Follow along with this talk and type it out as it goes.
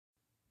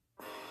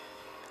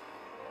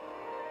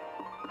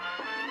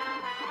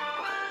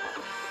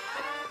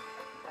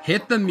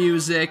Hit the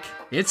music.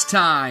 It's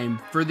time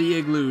for the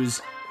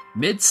Igloo's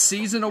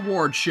Midseason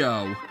Award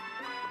Show.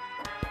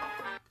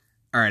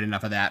 All right,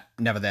 enough of that.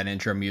 Enough of that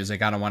intro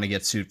music. I don't want to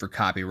get sued for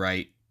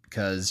copyright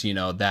because, you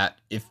know, that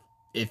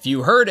if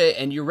you heard it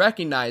and you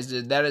recognized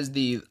it, that is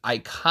the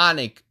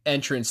iconic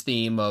entrance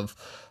theme of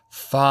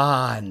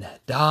Fandango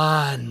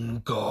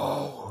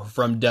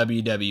from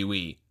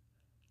WWE,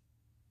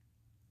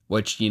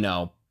 which, you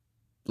know,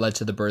 led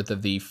to the birth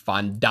of the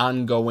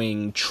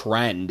fandangoing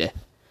trend.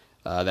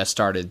 That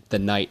started the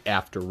night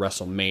after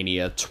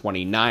WrestleMania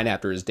 29,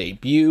 after his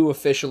debut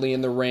officially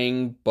in the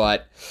ring,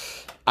 but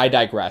I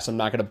digress. I'm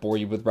not going to bore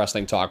you with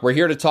wrestling talk. We're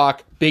here to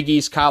talk Big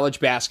East college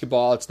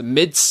basketball. It's the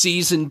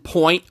mid-season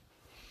point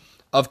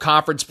of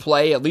conference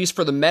play, at least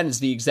for the men,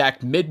 is the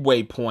exact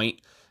midway point.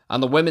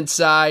 On the women's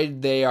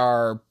side, they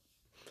are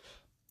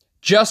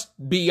just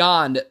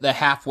beyond the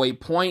halfway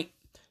point.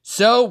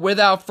 So,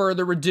 without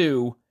further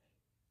ado,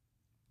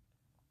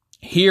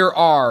 here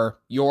are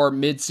your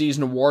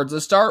mid-season awards.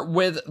 Let's start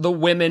with the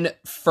women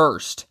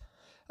first.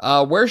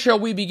 Where shall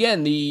we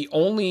begin?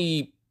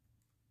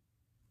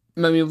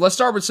 Let's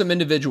start with some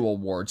individual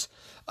awards.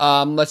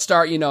 Let's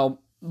start,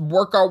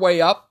 work our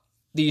way up.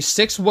 The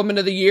sixth woman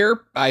of the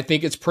year, I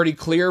think it's pretty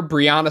clear,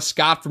 Brianna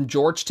Scott from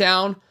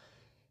Georgetown.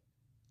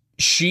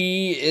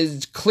 She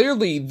is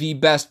clearly the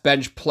best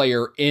bench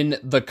player in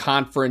the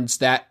conference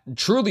that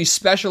truly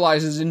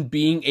specializes in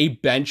being a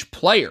bench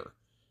player.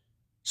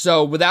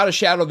 So, without a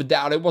shadow of a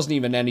doubt, it wasn't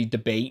even any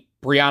debate.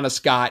 Brianna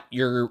Scott,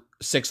 your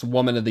sixth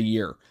woman of the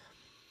year.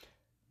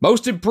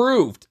 Most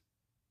improved.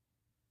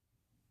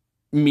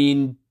 I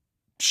mean,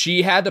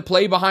 she had to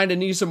play behind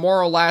Anissa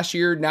Morrow last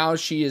year. Now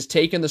she has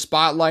taken the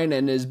spotlight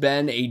and has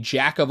been a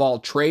jack of all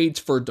trades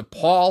for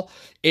DePaul.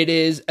 It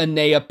is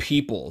Anea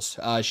Peoples.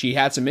 She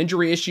had some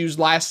injury issues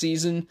last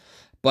season,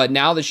 but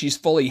now that she's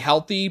fully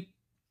healthy,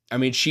 I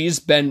mean, she's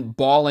been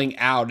balling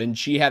out, and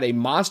she had a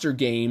monster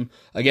game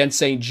against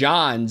St.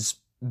 John's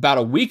about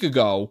a week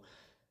ago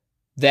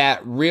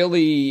that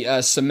really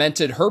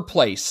cemented her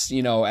place,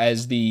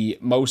 as the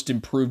most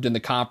improved in the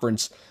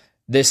conference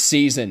this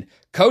season.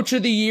 Coach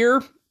of the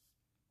year,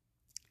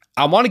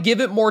 I want to give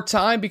it more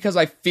time because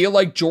I feel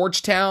like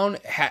Georgetown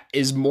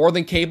is more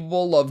than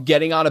capable of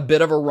getting on a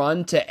bit of a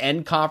run to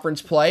end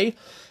conference play.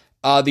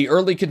 The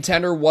early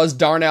contender was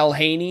Darnell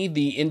Haney,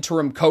 the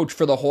interim coach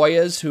for the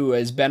Hoyas, who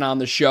has been on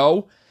the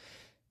show.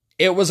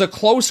 It was a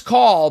close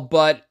call,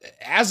 but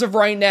as of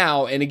right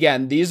now, and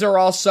again, these are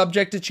all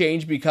subject to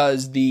change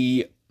because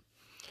you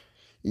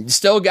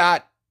still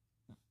got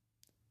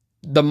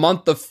the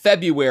month of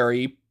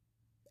February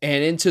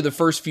and into the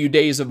first few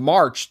days of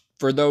March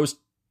for those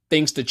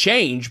things to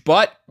change.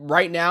 But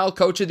right now,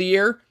 Coach of the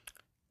Year,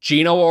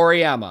 Gino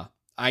Auriemma.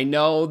 I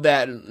know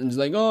that it's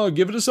like,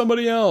 give it to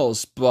somebody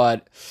else.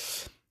 But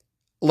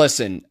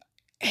listen,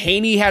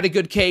 Haney had a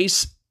good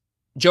case.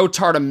 Joe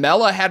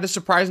Tartamella had a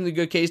surprisingly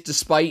good case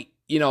despite,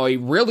 a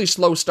really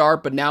slow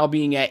start, but now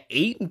being at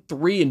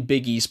 8-3 in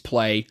Big East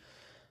play.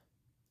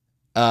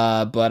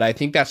 But I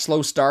think that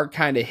slow start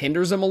kind of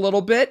hinders him a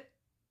little bit.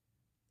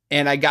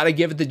 And I got to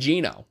give it to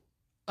Gino.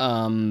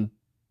 But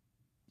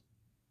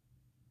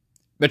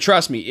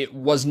trust me, it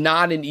was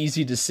not an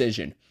easy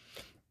decision.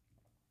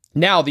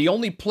 Now, the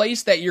only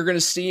place that you're going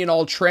to see an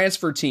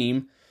all-transfer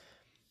team,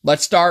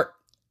 let's start.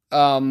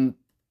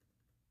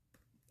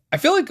 I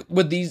feel like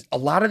with a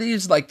lot of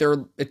these, like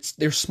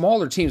they're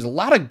smaller teams. A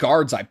lot of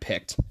guards I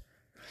picked.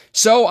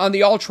 So on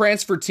the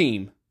all-transfer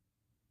team,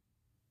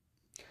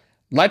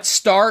 let's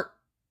start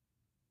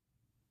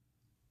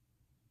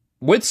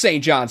with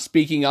St. John.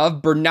 Speaking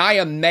of,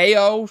 Bernia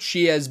Mayo,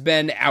 she has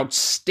been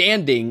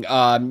outstanding,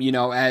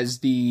 as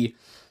the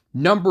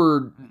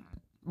number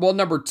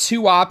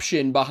 2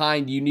 option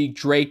behind Unique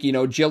Drake.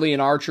 Jillian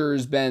Archer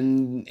has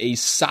been a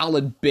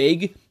solid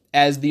big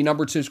as the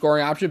number 2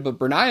 scoring option, but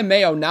Bernia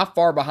Mayo not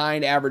far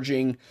behind,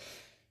 averaging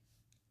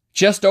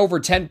just over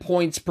 10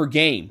 points per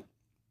game.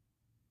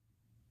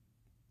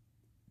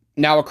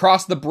 Now,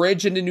 across the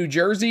bridge into New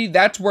Jersey,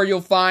 that's where you'll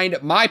find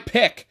my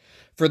pick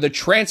for the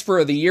transfer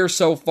of the year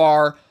so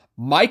far,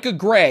 Micah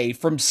Gray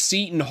from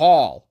Seton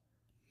Hall,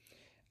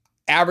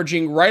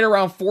 averaging right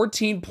around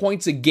 14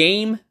 points a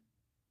game,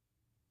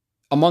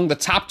 among the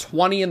top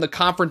 20 in the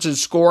conference in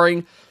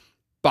scoring.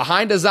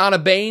 Behind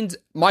Azana Baines,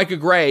 Micah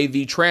Gray,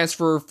 the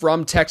transfer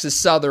from Texas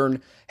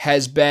Southern,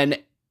 has been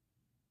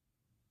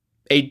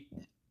a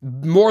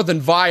more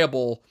than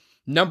viable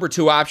number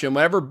 2 option.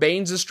 Whenever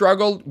Baines has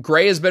struggled,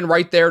 Gray has been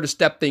right there to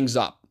step things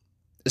up,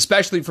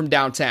 especially from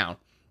downtown.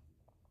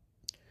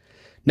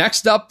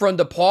 Next up from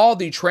DePaul,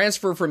 the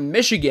transfer from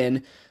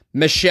Michigan,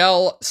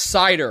 Michelle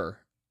Sider.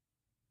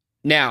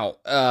 Now,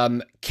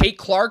 Kate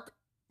Clark,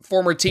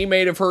 former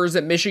teammate of hers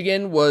at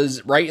Michigan,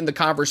 was right in the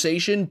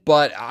conversation,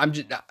 but I'm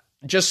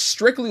just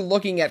strictly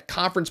looking at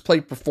conference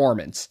play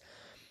performance.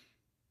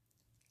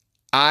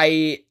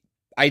 I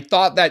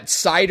thought that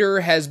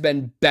Sider has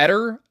been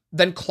better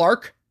than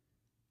Clark,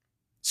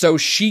 so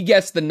she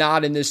gets the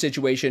nod in this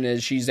situation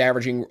as she's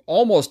averaging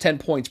almost 10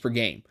 points per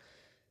game.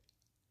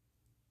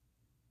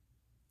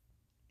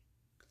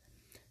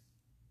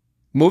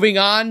 Moving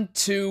on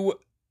to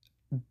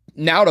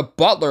now to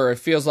Butler, it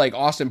feels like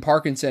Austin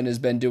Parkinson has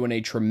been doing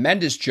a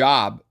tremendous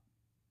job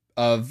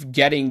of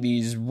getting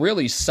these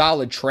really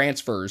solid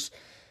transfers.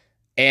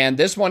 And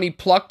this one he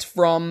plucked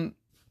from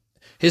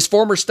his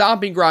former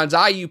stomping grounds,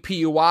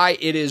 IUPUI.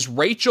 It is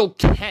Rachel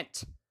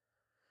Kent.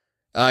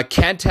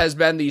 Kent has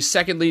been the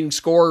second leading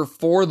scorer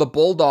for the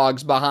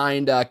Bulldogs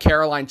behind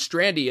Caroline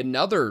Strandy,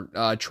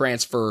 another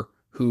transfer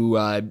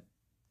who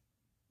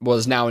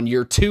was now in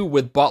year 2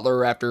 with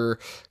Butler after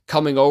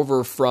coming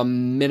over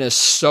from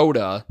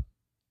Minnesota.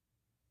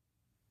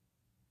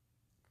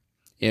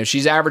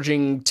 She's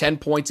averaging 10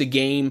 points a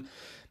game,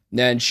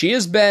 and she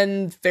has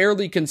been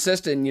fairly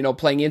consistent,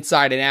 playing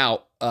inside and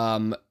out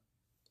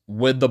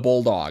with the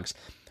Bulldogs.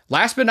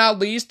 Last but not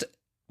least,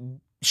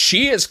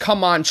 she has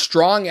come on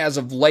strong as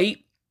of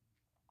late,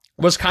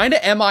 was kind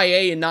of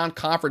MIA in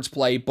non-conference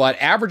play, but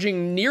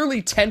averaging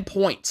nearly 10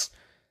 points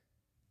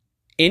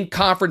in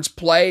conference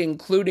play,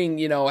 including,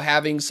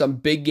 having some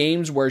big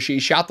games where she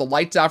shot the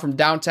lights out from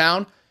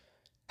downtown.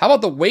 How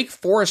about the Wake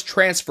Forest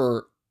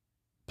transfer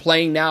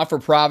playing now for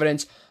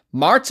Providence,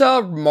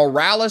 Marta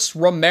Morales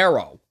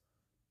Romero?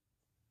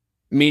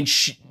 I mean,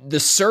 the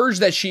surge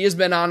that she has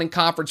been on in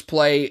conference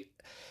play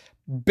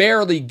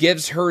barely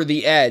gives her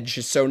the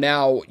edge. So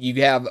now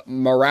you have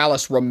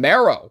Morales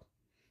Romero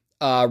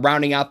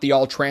rounding out the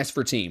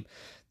all-transfer team.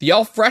 The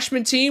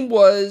all-freshman team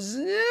was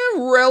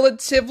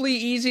relatively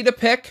easy to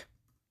pick.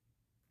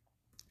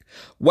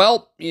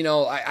 Well,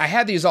 I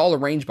had these all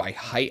arranged by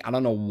height. I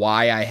don't know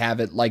why I have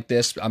it like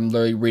this. I'm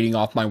literally reading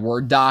off my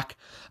Word doc.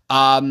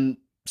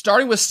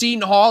 Starting with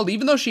Seton Hall,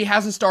 even though she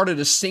hasn't started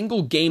a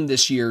single game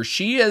this year,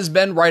 she has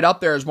been right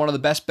up there as one of the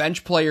best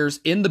bench players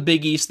in the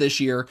Big East this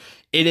year.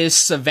 It is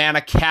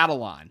Savannah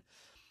Catalan.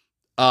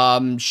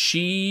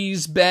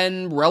 She's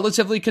been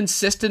relatively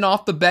consistent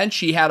off the bench.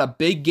 She had a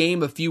big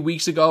game a few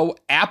weeks ago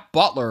at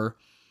Butler.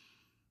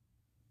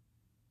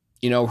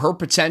 Her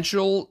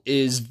potential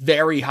is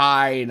very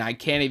high, and I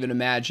can't even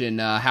imagine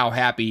how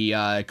happy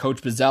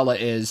Coach Bozzella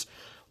is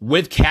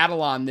with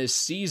Catalan this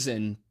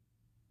season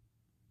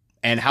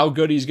and how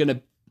good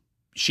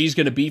she's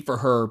going to be for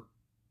her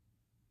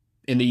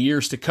in the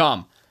years to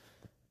come.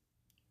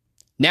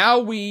 Now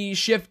we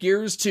shift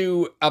gears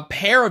to a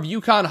pair of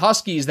UConn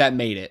Huskies that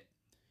made it.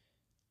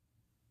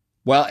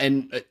 Well,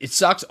 and it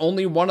sucks.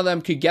 Only one of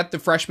them could get the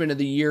Freshman of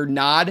the Year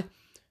nod.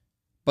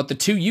 But the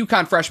 2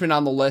 UConn freshmen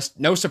on the list,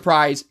 no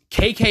surprise,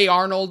 KK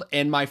Arnold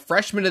and my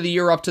Freshman of the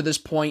Year up to this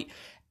point,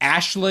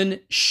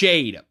 Ashlyn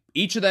Shade.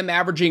 Each of them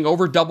averaging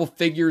over double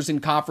figures in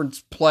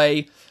conference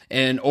play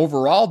and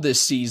overall this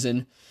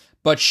season.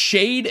 But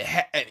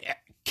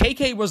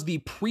KK was the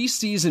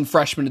preseason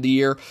Freshman of the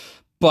Year,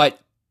 but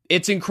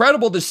it's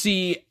incredible to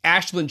see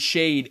Ashlyn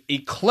Shade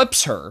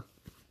eclipse her.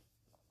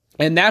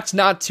 And that's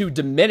not to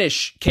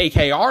diminish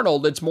KK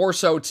Arnold, it's more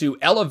so to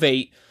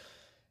elevate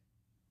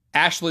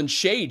Ashlyn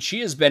Shade. She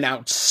has been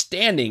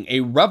outstanding, a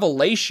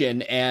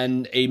revelation,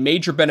 and a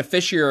major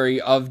beneficiary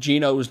of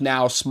Gino's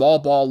now small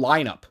ball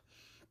lineup.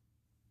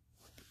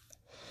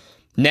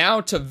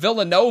 Now to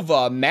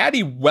Villanova,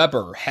 Maddie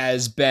Weber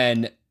has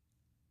been,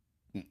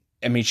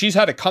 she's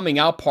had a coming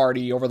out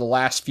party over the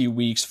last few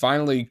weeks,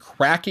 finally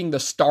cracking the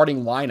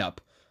starting lineup.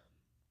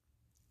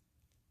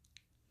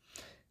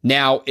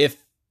 Now, if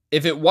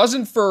it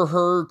wasn't for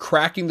her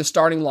cracking the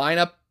starting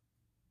lineup,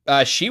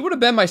 she would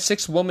have been my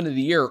 6th Woman of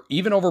the Year,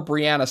 even over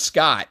Brianna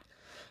Scott.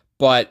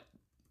 But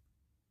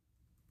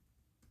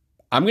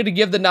I'm going to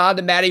give the nod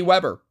to Maddie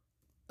Weber.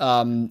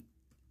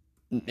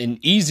 An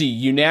easy,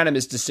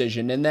 unanimous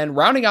decision. And then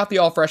rounding out the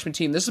all-freshman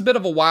team, this is a bit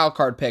of a wild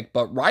card pick,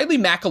 but Riley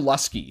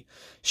McAlusky.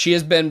 She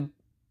has been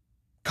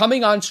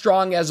coming on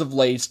strong as of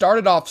late.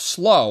 Started off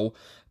slow,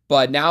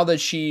 but now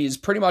that she's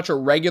pretty much a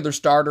regular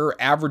starter,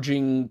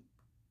 averaging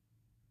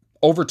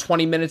over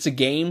 20 minutes a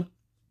game,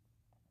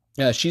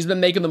 she's been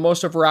making the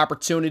most of her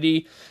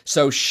opportunity,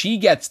 so she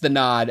gets the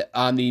nod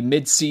on the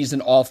midseason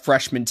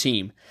all-freshman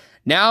team.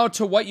 Now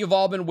to what you've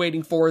all been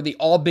waiting for, the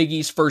All-Big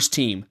East first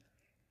team.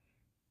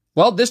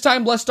 Well, this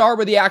time let's start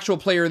with the actual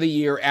player of the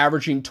year,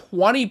 averaging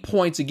 20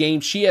 points a game.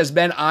 She has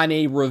been on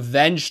a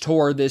revenge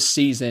tour this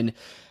season.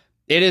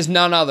 It is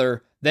none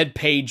other than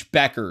Paige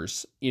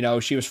Beckers.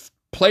 She was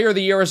player of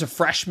the year as a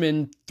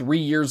freshman 3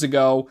 years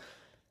ago.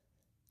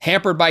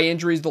 Hampered by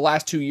injuries the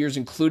last 2 years,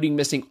 including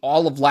missing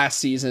all of last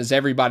season, as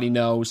everybody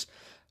knows.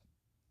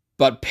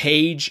 But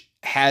Paige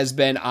has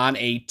been on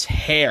a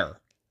tear.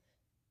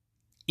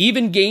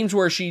 Even games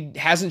where she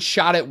hasn't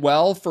shot it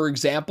well, for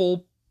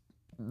example,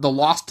 the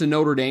loss to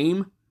Notre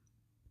Dame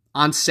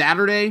on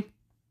Saturday,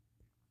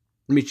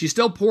 she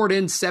still poured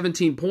in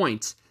 17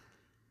 points.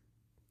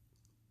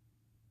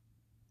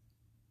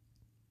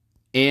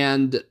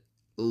 And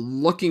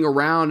looking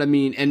around,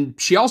 and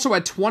she also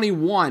had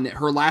 21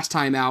 her last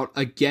time out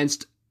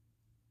against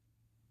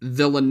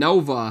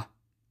Villanova.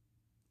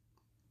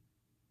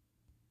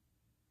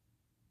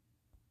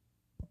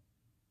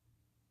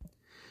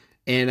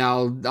 And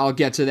I'll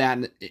get to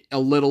that a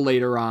little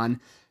later on.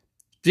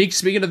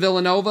 Speaking of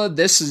Villanova,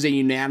 this is a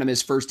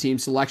unanimous first team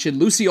selection.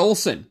 Lucy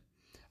Olson,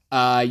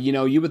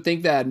 You would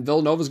think that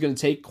Villanova's going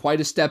to take quite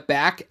a step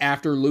back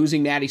after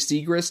losing Natty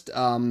Segrist,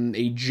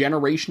 a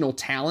generational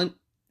talent.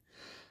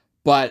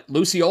 But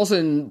Lucy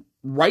Olson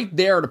right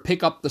there to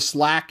pick up the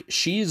slack.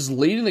 She's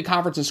leading the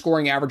conference in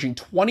scoring, averaging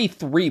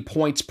 23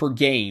 points per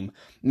game.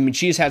 I mean,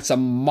 she's had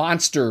some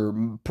monster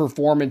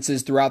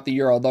performances throughout the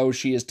year, although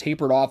she has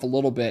tapered off a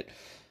little bit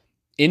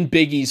in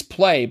Big East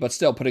play, but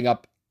still putting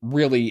up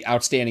really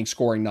outstanding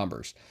scoring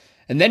numbers.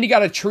 And then you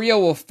got a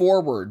trio of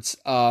forwards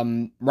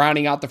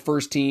rounding out the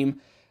first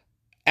team.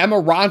 Emma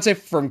Ronzik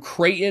from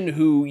Creighton,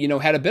 who,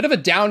 had a bit of a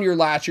down year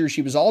last year.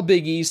 She was all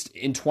Big East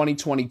in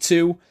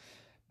 2022,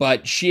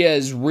 but she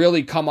has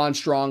really come on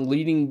strong,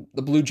 leading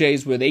the Blue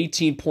Jays with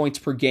 18 points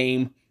per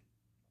game.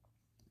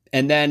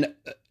 And then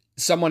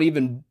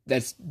someone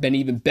that's been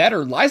even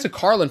better, Liza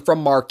Carlin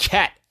from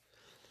Marquette.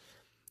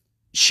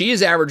 She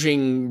is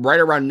averaging right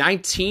around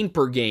 19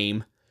 per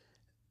game.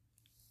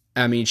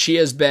 I mean, she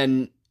has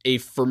been a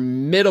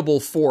formidable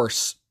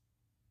force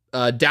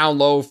down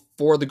low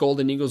for the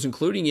Golden Eagles,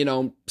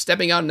 including,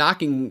 stepping out,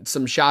 knocking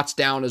some shots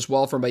down as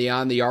well from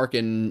beyond the arc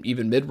and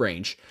even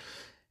mid-range.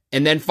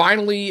 And then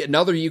finally,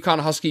 another UConn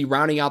Husky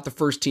rounding out the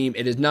first team.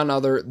 It is none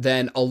other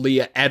than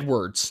Aaliyah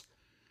Edwards.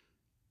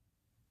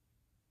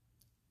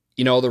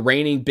 The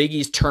reigning Big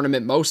East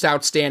tournament most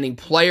outstanding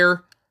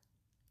player.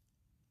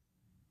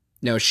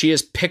 She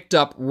has picked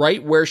up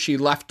right where she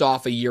left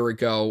off a year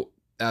ago,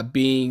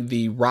 being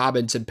the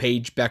Robbins and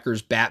Paige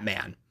Becker's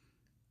Batman.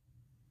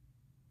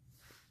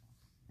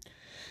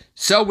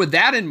 So with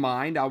that in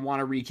mind, I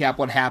want to recap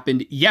what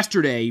happened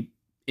yesterday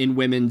in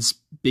women's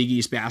Big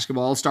East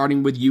basketball,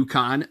 starting with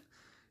UConn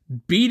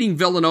beating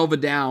Villanova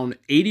down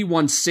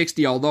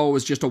 81-60, although it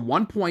was just a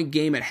 1-point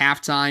game at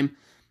halftime.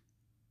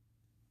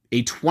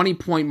 A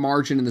 20-point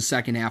margin in the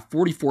second half,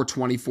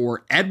 44-24.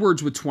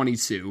 Edwards with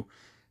 22.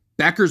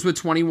 Beckers with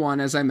 21,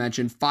 as I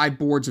mentioned, 5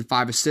 boards and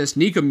 5 assists.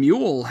 Nika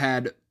Mule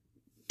had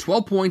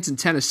 12 points and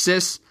 10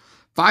 assists,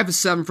 5 of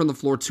 7 from the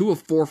floor, 2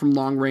 of 4 from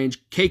long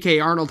range.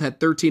 KK Arnold had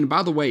 13. And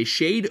by the way,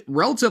 Shade,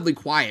 relatively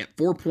quiet,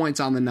 4 points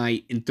on the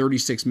night in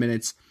 36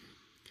 minutes.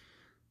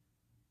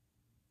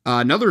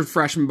 Another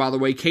freshman, by the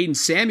way, Caden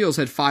Samuels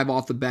had 5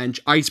 off the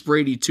bench. Ice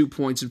Brady, 2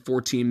 points in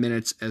 14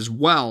 minutes as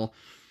well.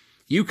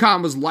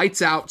 UConn was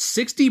lights out,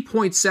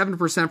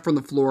 60.7% from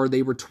the floor.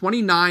 They were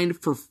 29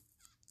 for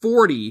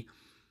 40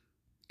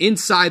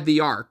 inside the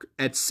arc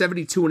at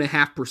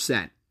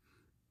 72.5%.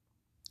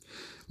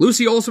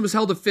 Lucy Olson was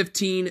held to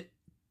 15,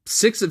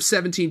 6 of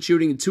 17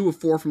 shooting and 2 of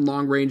 4 from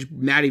long range.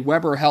 Maddie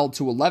Weber held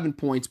to 11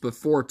 points, but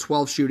 4 of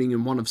 12 shooting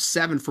and 1 of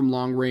 7 from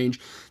long range.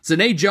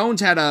 Zanae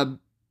Jones had a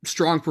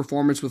strong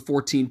performance with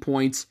 14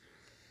 points.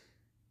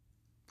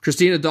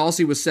 Christina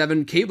Dalsey with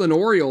 7. Caitlin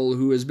Oriole,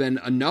 who has been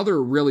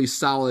another really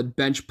solid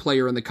bench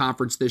player in the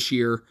conference this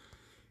year,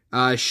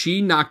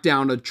 she knocked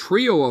down a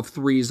trio of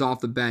threes off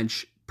the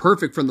bench.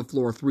 Perfect from the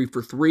floor, 3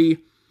 for 3.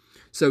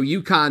 So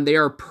UConn, they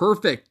are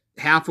perfect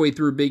halfway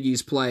through Big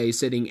East play,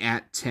 sitting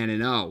at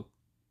 10-0.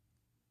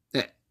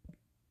 I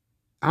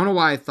don't know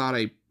why I thought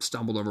I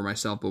stumbled over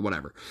myself, but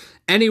whatever.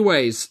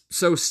 Anyways,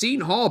 so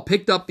Seton Hall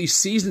picked up the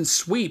season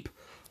sweep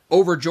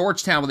over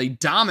Georgetown with a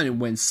dominant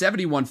win,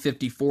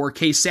 71-54.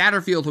 Kay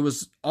Satterfield, who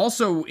was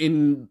also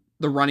in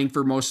the running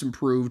for most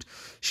improved,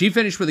 she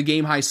finished with a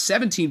game-high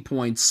 17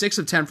 points, 6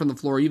 of 10 from the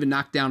floor, even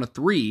knocked down a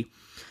 3.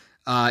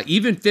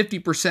 Even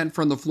 50%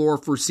 from the floor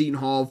for Seton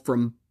Hall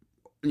from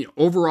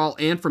overall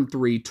and from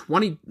 3.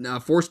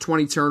 Forced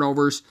 20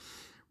 turnovers.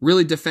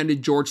 Really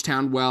defended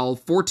Georgetown well.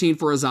 14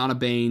 for Azana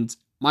Baines.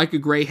 Micah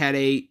Gray had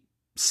 8.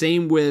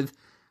 Same with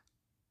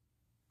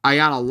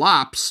Ayana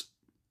Lops.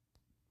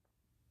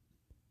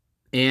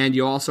 And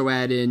you also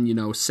add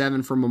in,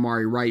 7 from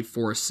Amari Wright,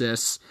 4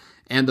 assists.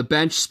 And the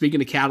bench,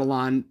 speaking of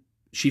Catalan,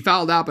 she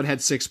fouled out but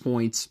had 6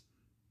 points.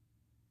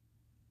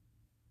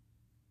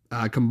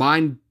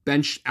 Combined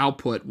bench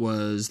output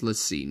was,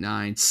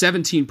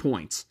 17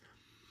 points.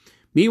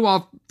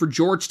 Meanwhile, for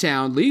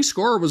Georgetown, leading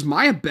scorer was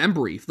Maya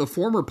Bembry, the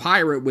former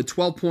Pirate, with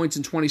 12 points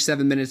in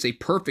 27 minutes, a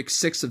perfect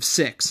 6 of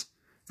 6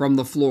 from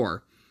the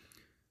floor.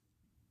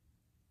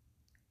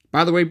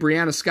 By the way,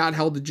 Brianna Scott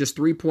held to just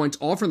 3 points,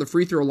 all from the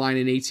free throw line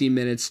in 18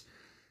 minutes.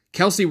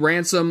 Kelsey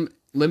Ransom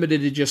limited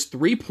to just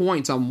 3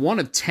 points on 1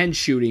 of 10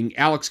 shooting.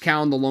 Alex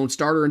Cowan, the lone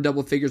starter in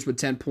double figures with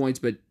 10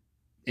 points,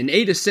 and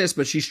 8 assists,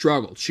 but she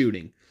struggled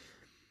shooting.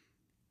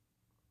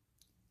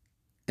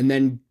 And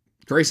then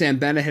Grace Ann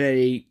Bennett had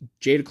 8,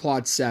 Jada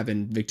Claude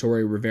 7,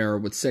 Victoria Rivera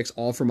with 6,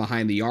 all from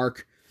behind the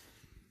arc.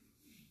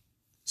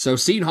 So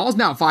Seton Hall's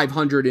now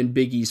 500 in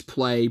Big East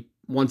play,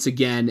 once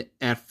again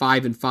at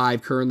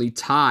 5-5, currently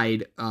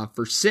tied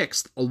for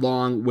 6th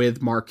along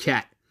with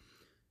Marquette.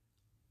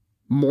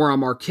 More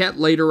on Marquette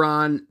later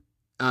on.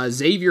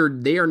 Xavier,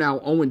 they are now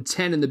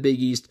 0-10 in the Big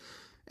East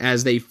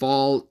as they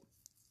fall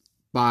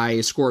by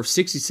a score of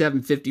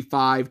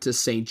 67-55 to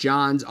St.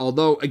 John's.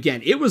 Although,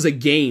 again, it was a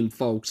game,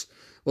 folks.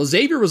 Well,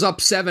 Xavier was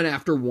up 7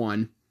 after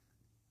 1.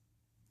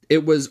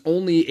 It was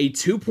only a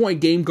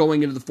 2-point game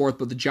going into the fourth,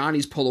 but the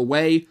Johnnies pull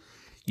away.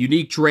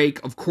 Unique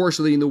Drake, of course,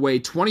 leading the way,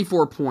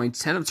 24 points,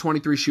 10 of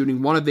 23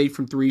 shooting, 1 of 8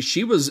 from 3.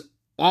 She was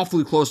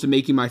awfully close to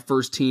making my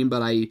first team,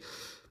 but I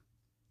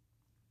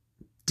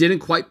didn't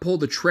quite pull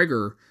the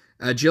trigger.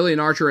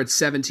 Jillian Archer had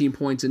 17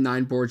 points and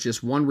 9 boards,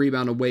 just 1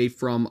 rebound away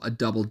from a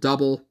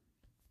double-double.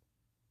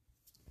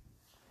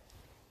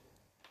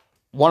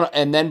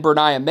 And then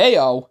Bernia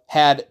Mayo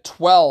had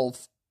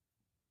 12,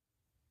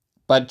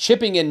 but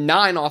chipping in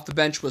 9 off the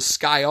bench was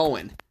Sky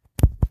Owen.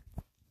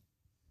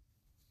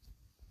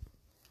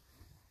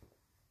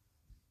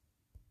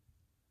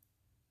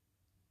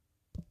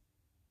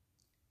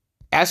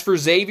 As for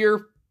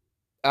Xavier,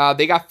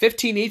 they got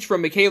 15 each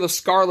from Michaela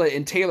Scarlett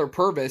and Taylor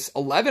Purvis,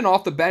 11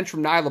 off the bench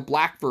from Nyla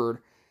Blackford.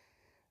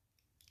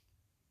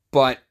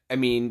 But, I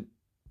mean,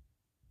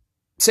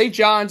 St.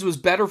 John's was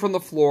better from the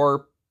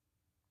floor,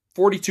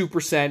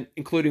 42%,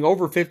 including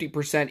over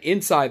 50%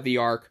 inside the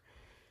arc.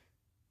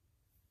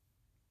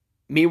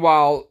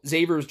 Meanwhile,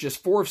 Xavier was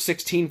just 4 of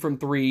 16 from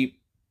 3,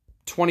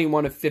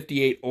 21 of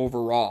 58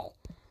 overall.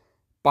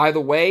 By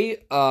the way,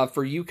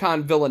 for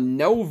UConn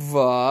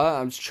Villanova,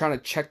 I'm just trying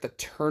to check the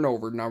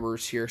turnover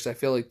numbers here because I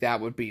feel like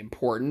that would be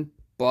important.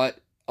 But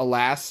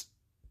alas,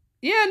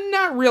 yeah,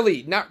 not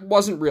really.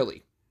 Wasn't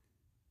really.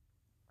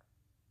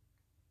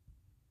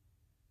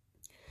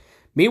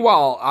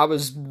 Meanwhile,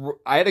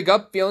 I had a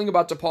gut feeling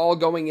about DePaul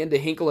going into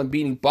Hinkle and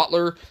beating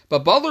Butler,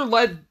 but Butler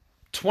led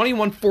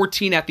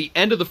 21-14 at the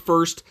end of the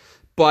first.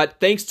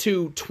 But thanks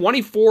to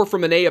 24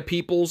 from Anaya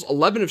Peoples,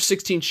 11 of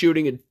 16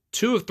 shooting, and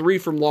 2 of 3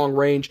 from long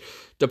range,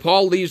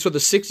 DePaul leaves with a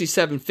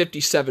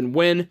 67-57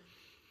 win.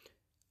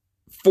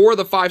 4 of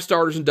the 5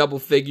 starters in double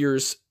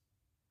figures,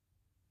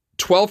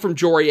 12 from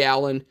Jory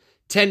Allen,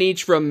 10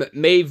 each from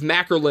Maeve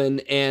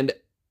Mackerlin and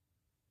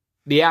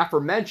the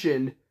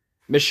aforementioned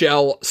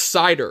Michelle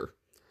Sider.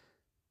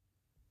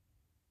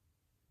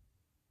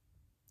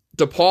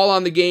 DePaul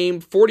on the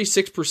game,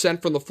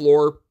 46% from the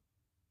floor,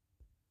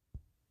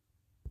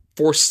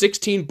 for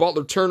 16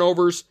 Butler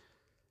turnovers.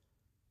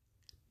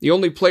 The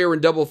only player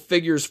in double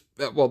figures,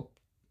 well,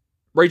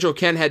 Rachel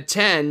Kent had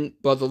 10,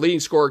 but the leading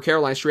scorer,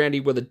 Caroline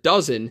Strandy, with a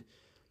dozen.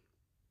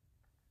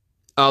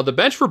 The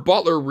bench for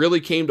Butler really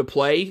came to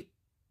play,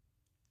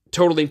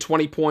 totaling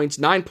 20 points,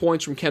 9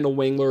 points from Kendall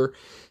Wingler,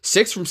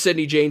 6 from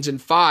Sydney James,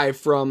 and 5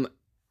 from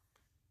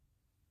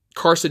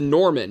Carson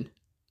Norman.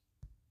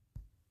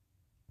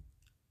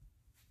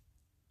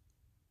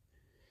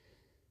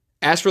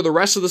 As for the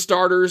rest of the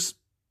starters,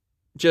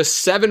 just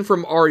 7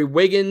 from Ari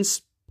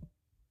Wiggins,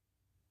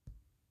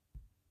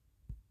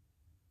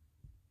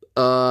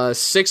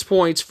 6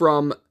 points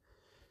from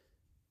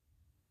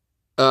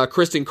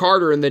Kristen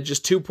Carter, and then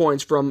just 2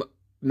 points from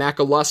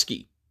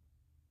Makaluski.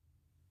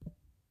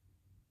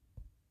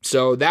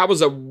 So that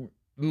was a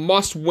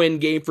must-win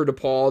game for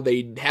DePaul.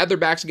 They had their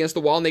backs against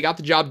the wall, and they got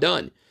the job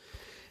done.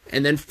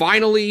 And then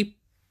finally,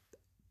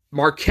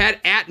 Marquette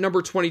at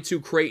number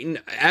 22 Creighton.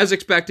 As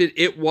expected,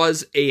 it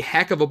was a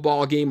heck of a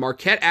ball game.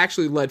 Marquette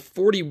actually led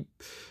 40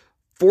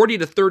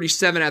 to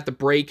 37 at the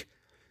break,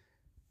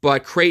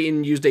 but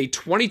Creighton used a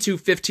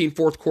 22-15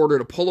 fourth quarter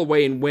to pull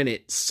away and win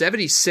it,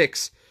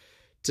 76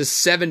 to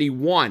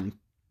 71.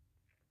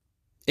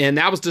 And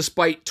that was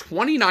despite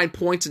 29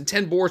 points and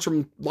 10 boards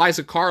from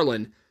Liza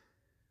Carlin,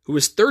 who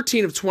was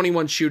 13 of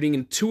 21 shooting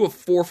and 2 of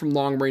 4 from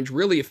long range.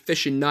 Really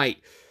efficient night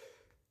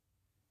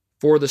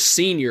for the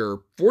senior.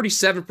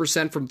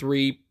 47% from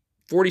 3,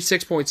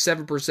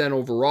 46.7%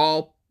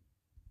 overall.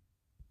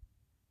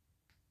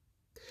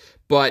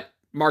 But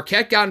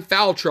Marquette got in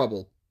foul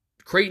trouble.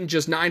 Creighton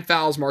just 9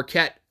 fouls,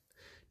 Marquette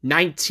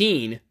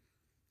 19.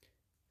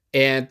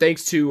 And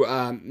thanks to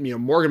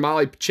Morgan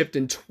Molly chipped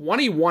in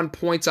 21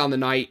 points on the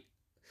night.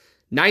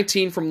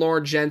 19 from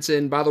Lauren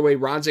Jensen. By the way,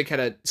 Ronzik had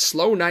a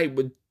slow night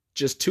with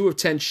just 2 of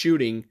 10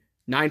 shooting.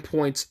 9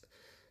 points,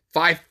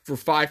 5 for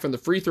 5 from the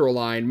free throw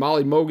line.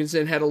 Molly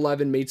Mogensen had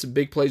 11, made some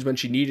big plays when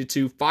she needed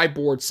to. 5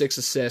 boards, 6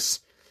 assists.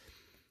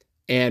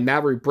 And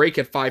Mallory Brake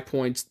had 5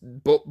 points.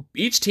 But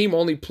each team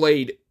only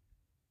played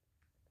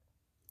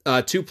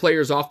 2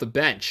 players off the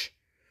bench.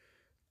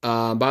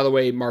 By the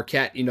way,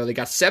 Marquette, they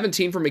got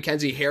 17 from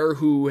Mackenzie Hare,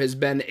 who has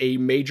been a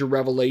major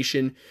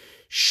revelation.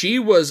 She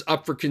was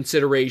up for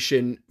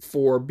consideration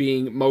for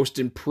being most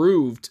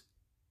improved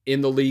in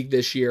the league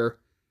this year.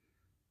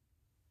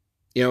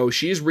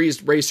 She's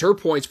raised her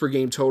points per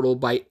game total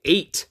by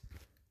 8.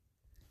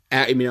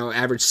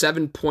 Averaged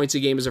 7 points a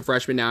game as a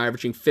freshman, now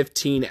averaging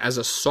 15 as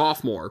a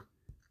sophomore.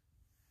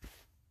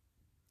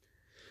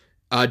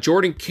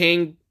 Jordan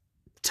King,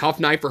 tough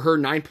night for her,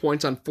 9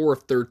 points on 4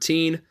 of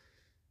 13.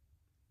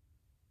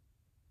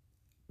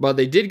 But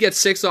they did get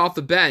 6 off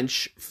the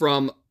bench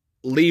from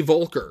Lee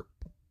Volker.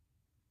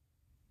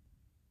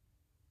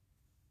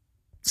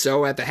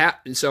 So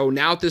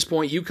now at this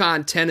point,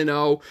 UConn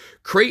 10-0,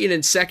 Creighton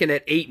in second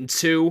at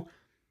 8-2.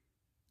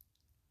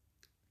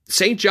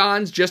 St.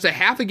 John's just a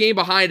half a game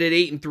behind at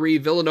 8-3.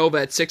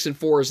 Villanova at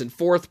 6-4 is in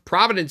fourth.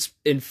 Providence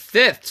in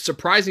fifth,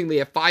 surprisingly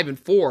at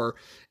 5-4.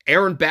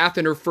 Erin Bath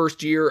in her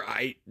first year,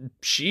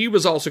 she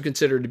was also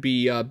considered to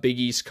be Big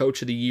East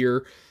Coach of the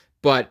Year,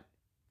 but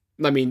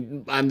on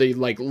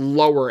the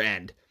lower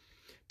end.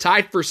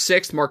 Tied for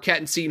 6th, Marquette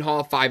and Seton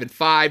Hall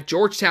 5-5.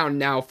 Georgetown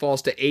now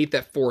falls to 8th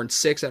at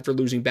 4-6 after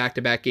losing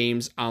back-to-back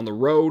games on the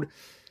road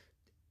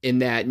in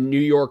that New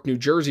York, New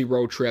Jersey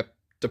road trip.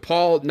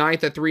 DePaul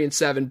 9th at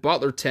 3-7.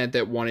 Butler 10th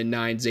at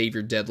 1-9.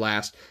 Xavier dead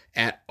last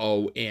at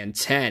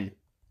 0-10.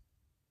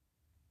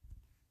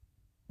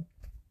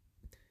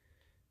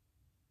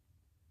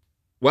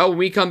 Well, when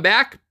we come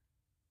back,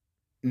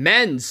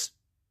 men's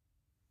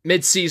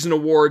midseason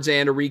awards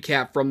and a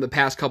recap from the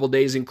past couple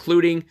days,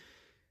 including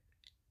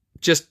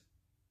just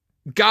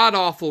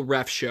god-awful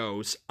ref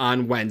shows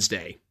on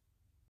Wednesday.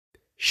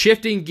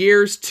 Shifting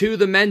gears to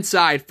the men's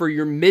side for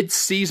your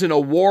mid-season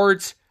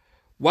awards.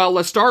 Well,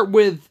 let's start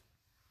with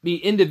the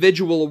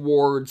individual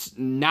awards,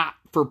 not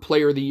for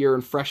Player of the Year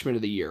and Freshman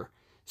of the Year.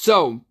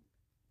 So,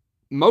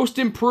 most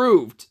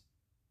improved.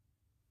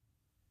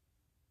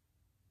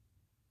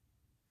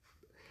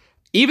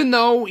 Even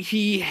though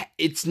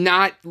it's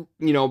not,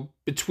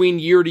 between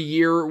year to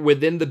year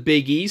within the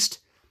Big East,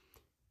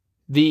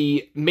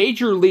 the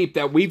major leap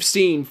that we've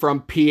seen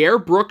from Pierre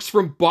Brooks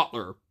from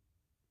Butler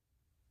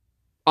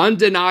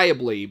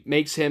undeniably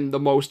makes him the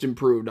most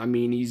improved. I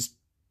mean,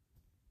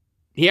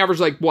 he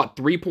averaged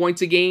 3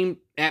 points a game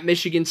at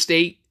Michigan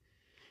State,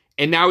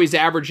 and now he's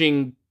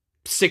averaging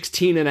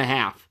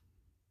 16.5.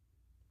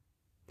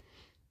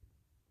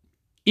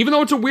 Even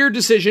though it's a weird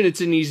decision, it's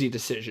an easy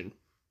decision.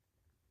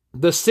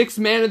 The 6th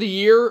man of the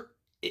year,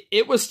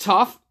 it was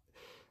tough.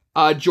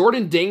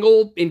 Jordan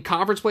Dingle in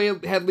conference play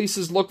at least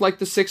has looked like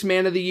the 6th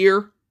man of the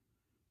year,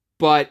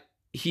 but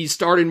he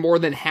started more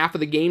than half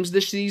of the games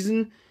this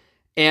season,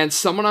 and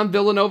someone on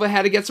Villanova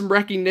had to get some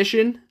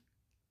recognition.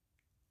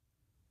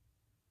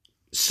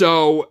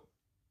 So,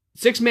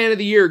 6th man of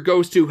the year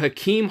goes to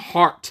Hakeem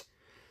Hart.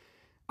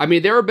 I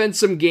mean, there have been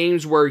some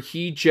games where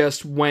he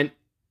just went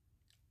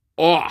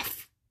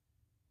off.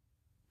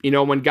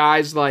 When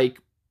guys like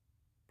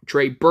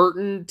Trey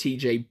Burton,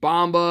 TJ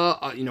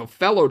Bamba,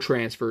 fellow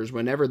transfers,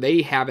 whenever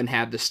they haven't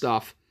had the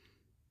stuff,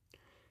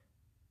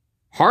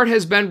 Hart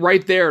has been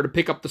right there to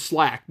pick up the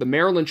slack. The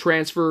Maryland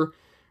transfer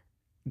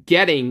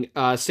getting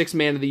 6th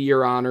man of the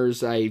year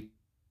honors. I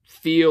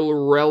feel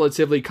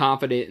relatively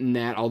confident in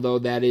that, although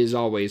that is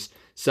always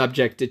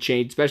subject to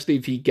change, especially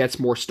if he gets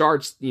more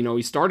starts.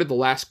 He started the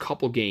last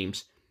couple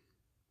games,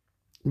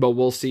 but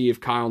we'll see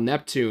if Kyle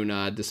Neptune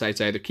decides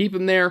to either keep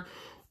him there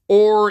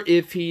or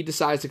if he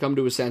decides to come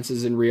to his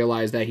senses and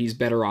realize that he's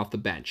better off the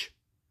bench.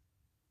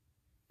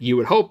 You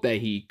would hope that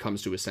he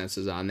comes to his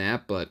senses on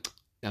that, but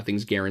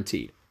nothing's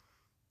guaranteed.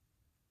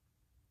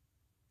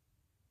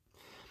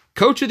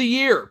 Coach of the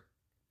Year.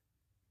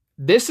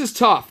 This is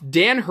tough.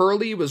 Dan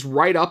Hurley was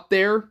right up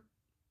there.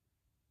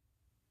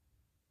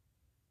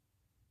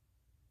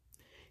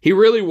 He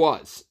really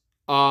was.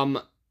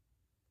 But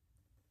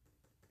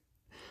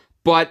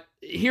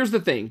here's the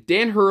thing.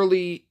 Dan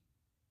Hurley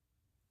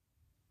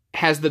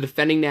has the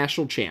defending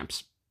national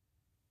champs.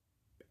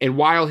 And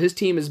while his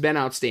team has been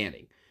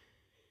outstanding,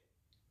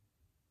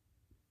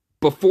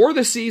 before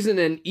the season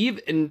and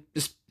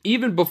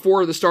even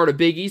before the start of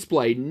Big East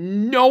play,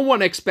 no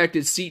one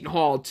expected Seton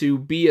Hall to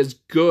be as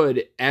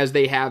good as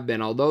they have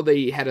been. Although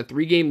they had a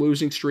 3-game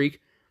losing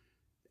streak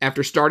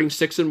after starting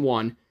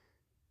 6-1,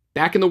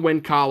 back in the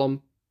win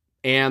column,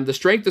 and the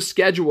strength of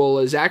schedule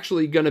is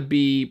actually going to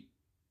be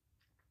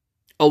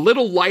a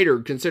little lighter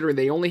considering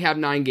they only have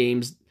 9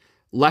 games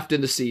left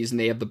in the season.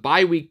 They have the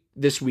bye week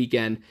this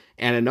weekend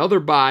and another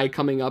bye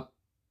coming up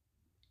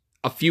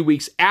a few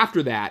weeks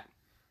after that.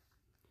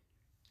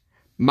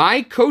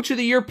 My Coach of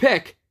the Year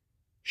pick,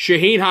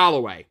 Shaheen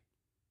Holloway.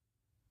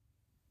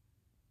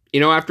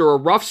 After a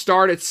rough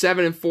start at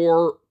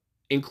 7-4,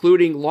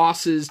 including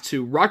losses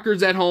to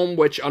Rutgers at home,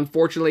 which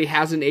unfortunately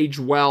hasn't aged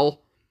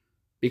well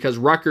because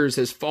Rutgers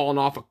has fallen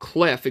off a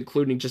cliff,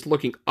 including just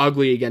looking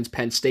ugly against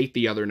Penn State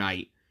the other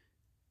night.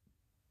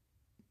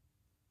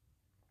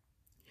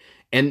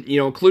 And,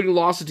 including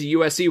losses to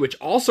USC, which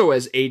also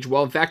has aged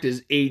well. In fact,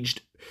 has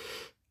aged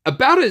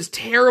about as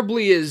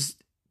terribly as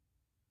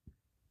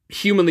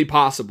humanly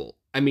possible.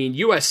 I mean,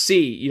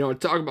 USC,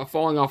 talking about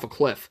falling off a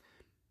cliff.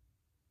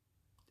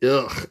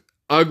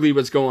 Ugly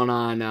what's going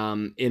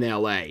on in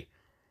LA.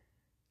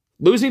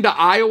 Losing to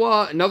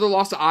Iowa, another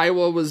loss to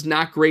Iowa was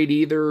not great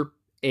either.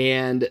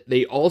 And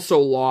they also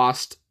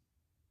lost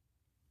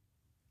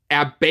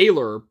at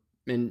Baylor.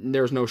 And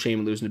there's no shame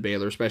in losing to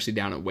Baylor, especially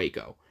down at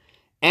Waco.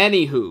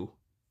 Anywho,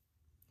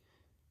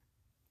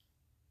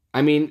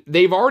 I mean,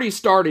 they've already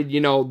started,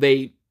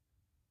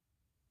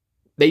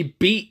 they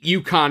beat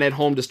UConn at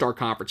home to start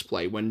conference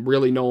play when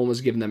really no one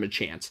was giving them a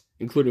chance,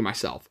 including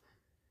myself.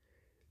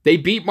 They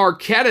beat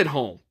Marquette at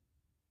home,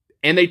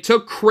 and they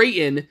took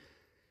Creighton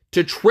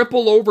to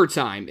triple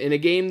overtime in a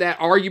game that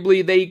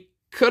arguably they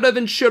could have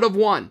and should have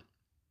won.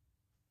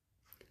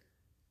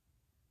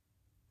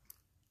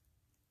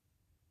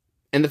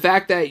 And the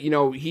fact that,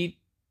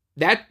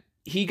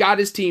 he got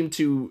his team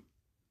to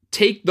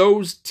take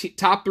those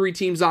top 3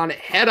 teams on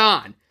head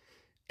on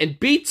and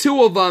beat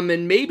 2 of them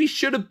and maybe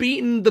should have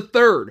beaten the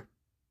 3rd.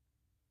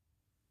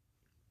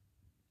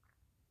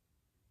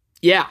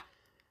 Yeah.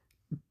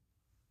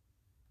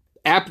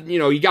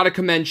 You got to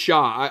commend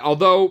Shaw.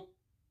 Although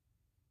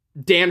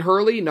Dan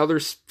Hurley, another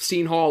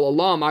Seton Hall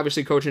alum,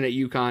 obviously coaching at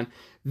UConn,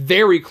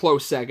 very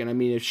close second. I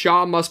mean, if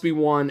Shaw must be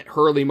 1,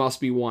 Hurley must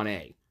be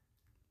 1A.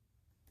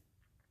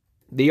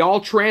 The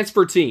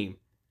all-transfer team.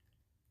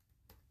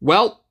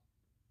 Well,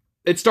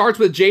 it starts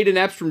with Jaden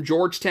Epps from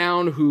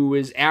Georgetown, who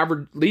is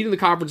leading the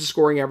conference in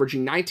scoring,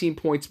 averaging 19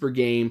 points per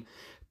game.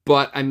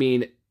 But, I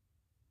mean,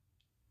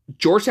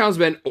 Georgetown's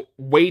been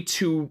way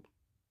too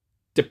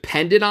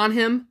dependent on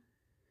him.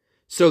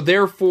 So,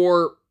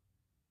 therefore,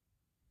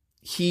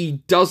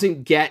 he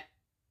doesn't get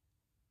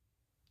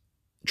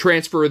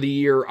transfer of the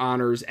year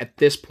honors at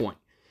this point.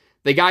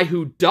 The guy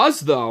who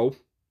does, though,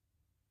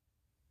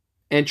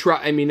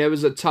 it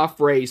was a tough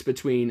race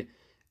between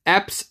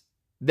Epps,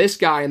 this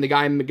guy, and the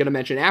guy I'm going to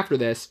mention after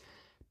this.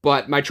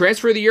 But my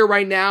transfer of the year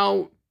right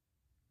now,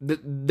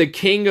 the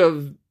king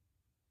of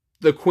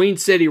the Queen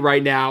City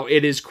right now,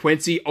 it is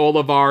Quincy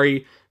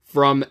Olivari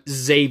from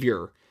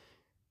Xavier.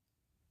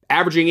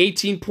 Averaging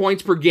 18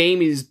 points per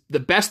game. He's the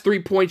best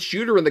three-point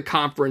shooter in the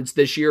conference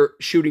this year,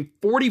 shooting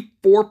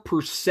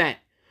 44%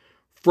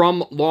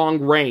 from long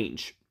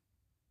range.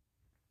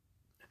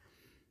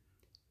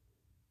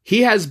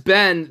 He has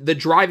been the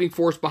driving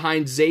force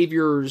behind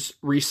Xavier's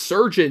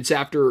resurgence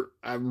after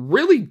a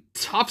really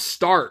tough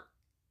start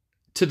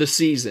to the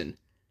season.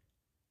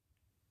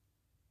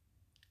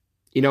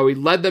 He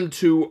led them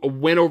to a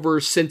win over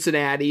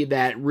Cincinnati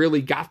that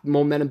really got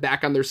momentum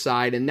back on their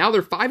side, and now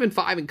they're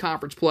 5-5 in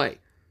conference play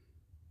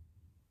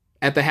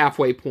at the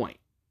halfway point.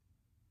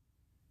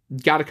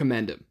 Got to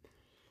commend him.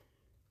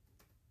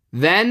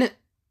 Then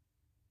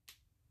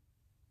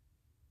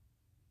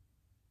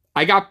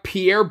I got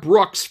Pierre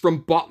Brooks from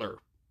Butler.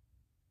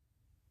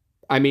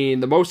 I mean,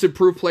 the most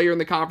improved player in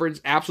the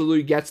conference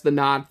absolutely gets the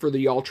nod for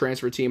the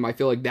all-transfer team. I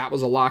feel like that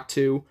was a lock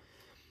too.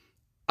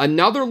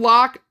 Another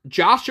lock,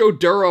 Josh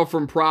Oduro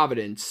from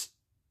Providence.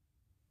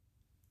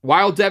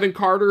 While Devin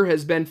Carter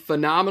has been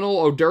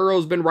phenomenal,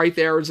 Oduro's been right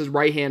there as his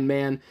right-hand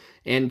man.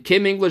 And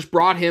Kim English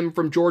brought him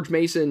from George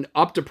Mason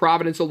up to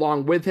Providence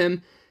along with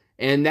him.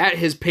 And that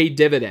has paid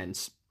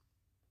dividends.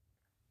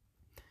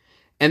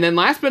 And then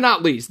last but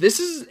not least, this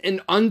is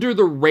an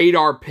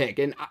under-the-radar pick.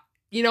 And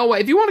you know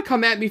what? If you want to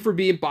come at me for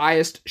being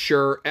biased,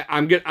 sure.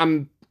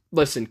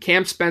 Listen,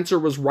 Cam Spencer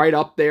was right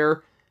up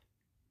there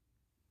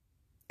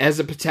as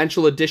a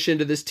potential addition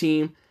to this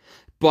team.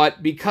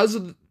 But because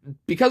of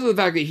the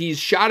fact that he's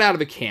shot out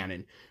of a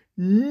cannon,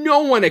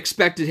 no one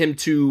expected him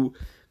to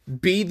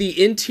be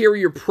the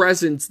interior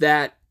presence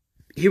that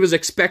he was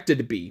expected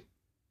to be.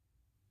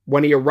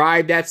 When he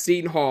arrived at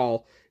Seton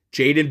Hall,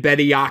 Jaden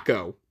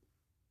Bediako.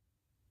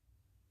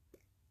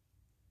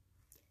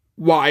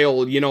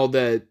 While,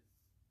 the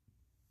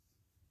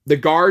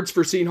guards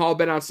for Seton Hall have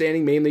been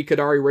outstanding, mainly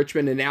Kadari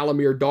Richmond and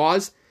Alamir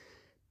Dawes,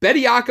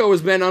 Bediako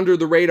has been under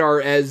the radar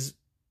as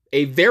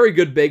a very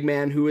good big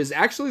man who is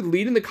actually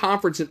leading the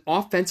conference in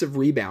offensive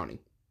rebounding.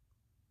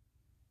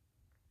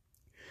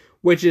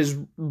 Which is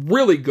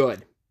really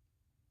good,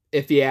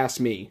 if you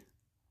ask me.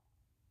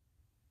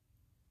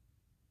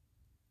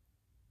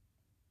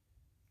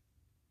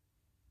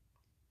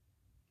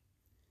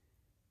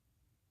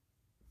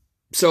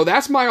 So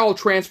that's my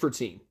all-transfer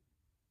team.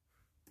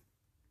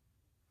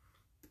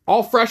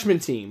 All-freshman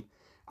team.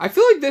 I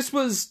feel like this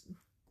was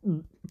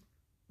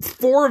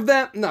 3 of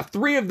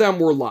them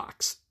were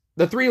locks.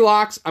 The 3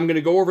 locks, I'm going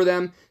to go over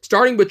them.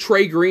 Starting with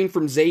Trey Green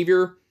from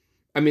Xavier.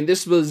 I mean,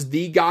 this was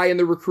the guy in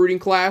the recruiting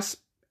class.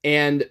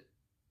 And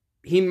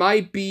he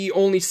might be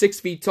only 6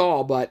 feet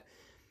tall, but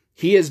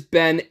he has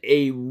been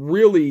a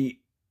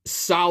really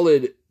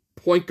solid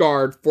point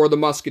guard for the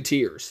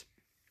Musketeers.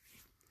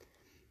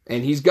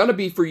 And he's going to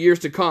be for years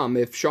to come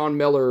if Sean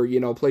Miller,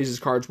 plays his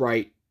cards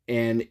right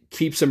and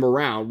keeps him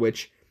around,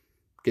 which,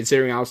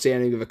 considering how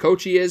outstanding of a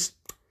coach he is,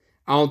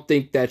 I don't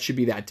think that should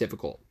be that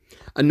difficult.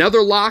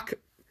 Another lock,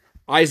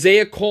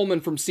 Isaiah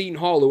Coleman from Seton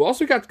Hall, who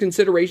also got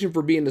consideration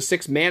for being the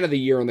 6th man of the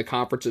year in the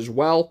conference as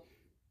well.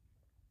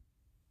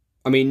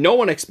 I mean, no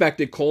one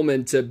expected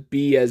Coleman to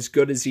be as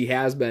good as he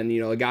has been.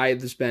 A guy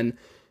that's been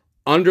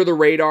under the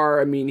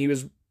radar. I mean, he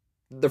was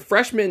the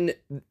freshman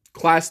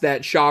class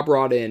that Shaw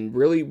brought in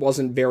really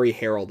wasn't very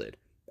heralded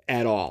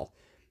at all.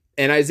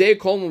 And Isaiah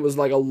Coleman was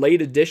like a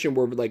late addition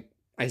where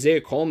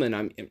Isaiah Coleman,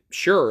 I'm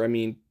sure. I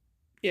mean,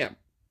 yeah,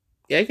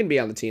 he can be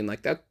on the team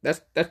like that.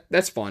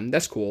 That's fun.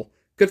 That's cool.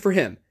 Good for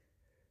him.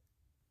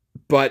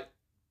 But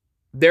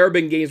there have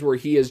been games where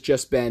he has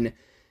just been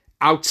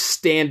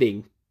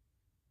outstanding.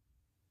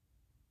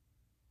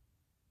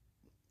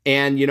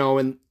 And,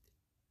 in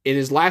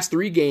his last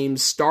 3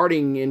 games,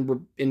 starting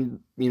in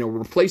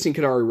replacing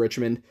Kadari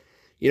Richmond,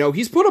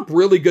 he's put up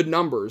really good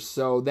numbers.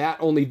 So that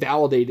only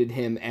validated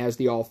him as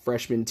the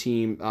all-freshman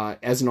team,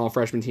 as an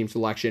all-freshman team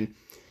selection.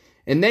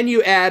 And then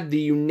you add the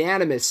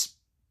unanimous,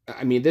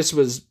 this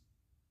was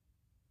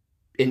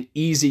an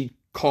easy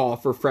call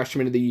for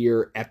freshman of the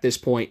year at this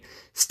point.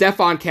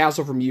 Stephon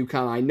Castle from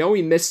UConn. I know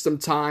he missed some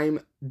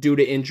time due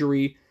to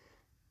injury,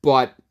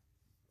 but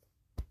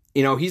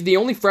he's the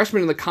only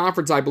freshman in the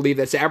conference, I believe,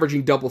 that's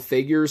averaging double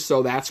figures,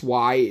 so that's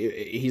why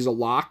he's a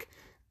lock.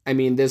 I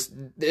mean, there's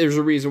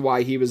a reason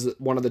why he was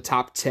one of the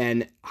top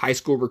 10 high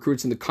school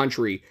recruits in the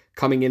country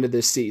coming into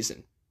this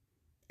season.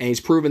 And he's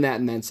proven that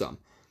and then some.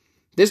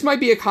 This might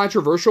be a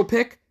controversial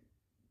pick,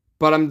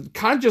 but I'm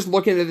kind of just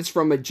looking at this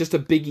from just a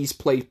Big East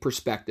play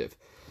perspective.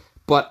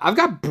 But I've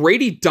got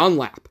Brady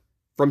Dunlap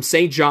from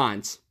St.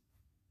 John's.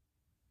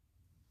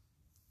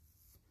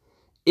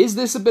 Is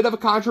this a bit of a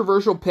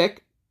controversial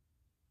pick?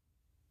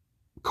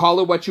 Call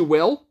it what you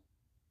will.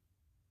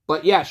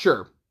 But yeah,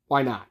 sure.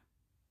 Why not?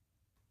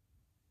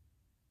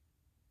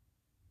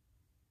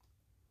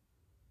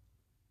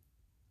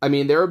 I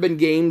mean, there have been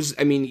games,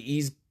 I mean,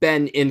 he's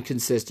been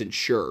inconsistent,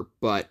 sure,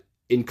 but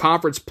in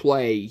conference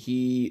play,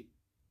 he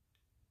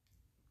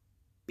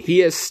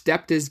has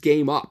stepped his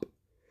game up.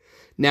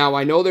 Now,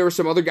 I know there were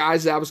some other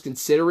guys that I was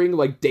considering,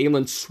 like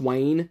Dalen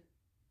Swain.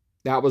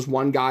 That was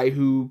one guy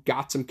who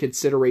got some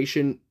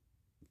consideration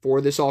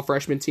for this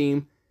all-freshman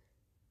team.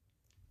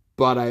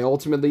 But I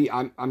ultimately,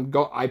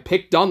 I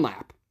picked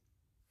Dunlap.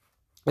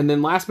 And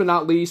then last but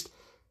not least,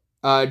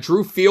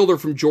 Drew Fielder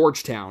from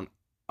Georgetown.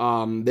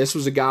 This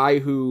was a guy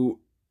who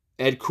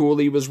Ed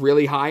Cooley was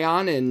really high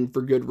on, and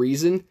for good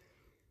reason.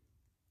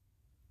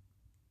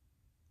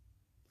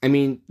 I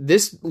mean,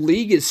 this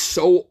league is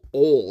so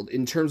old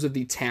in terms of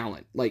the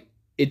talent. Like,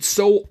 it's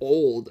so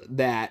old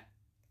that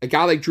a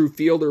guy like Drew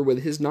Fielder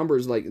with his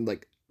numbers,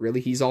 like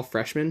really, he's all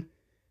freshman?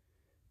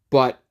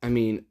 But, I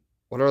mean,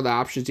 what other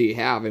options do you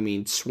have? I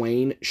mean,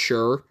 Swain,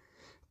 sure.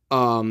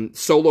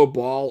 Solo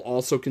Ball,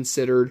 also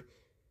considered.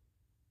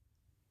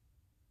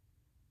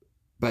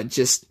 But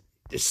just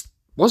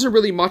wasn't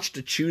really much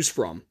to choose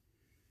from.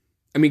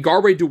 I mean,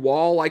 Garway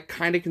Duwall, I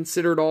kind of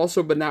considered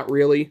also, but not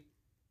really.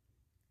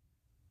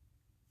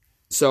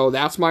 So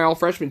that's my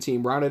all-freshman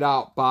team, rounded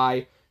out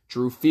by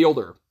Drew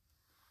Fielder.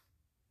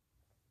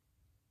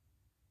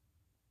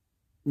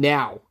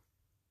 Now,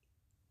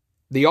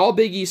 the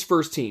All-Big East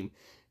first team.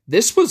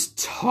 This was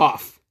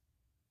tough.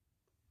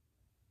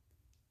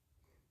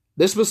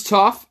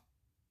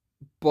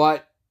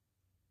 But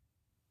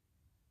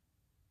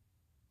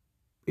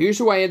here's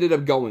who I ended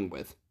up going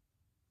with.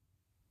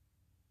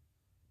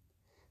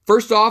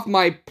 First off,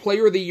 my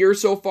player of the year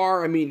so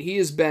far, I mean, he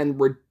has been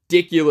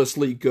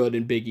ridiculously good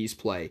in Big East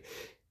play.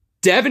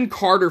 Devin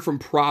Carter from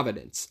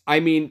Providence. I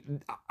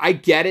mean, I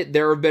get it.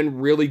 There have been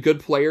really good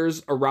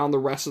players around the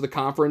rest of the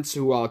conference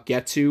who I'll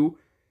get to.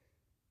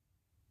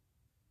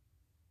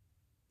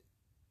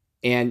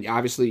 And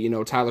obviously, you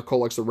know, Tyler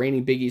Kolek's the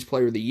reigning Big East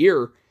player of the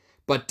year.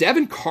 But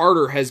Devin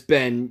Carter has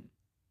been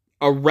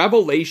a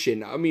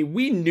revelation. I mean,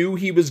 we knew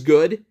he was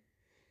good,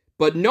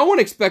 but no one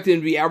expected him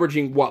to be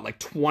averaging, like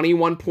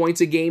 21 points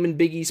a game in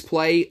Big East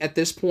play at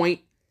this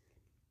point.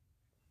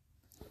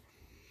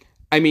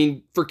 I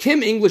mean, for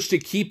Kim English to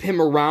keep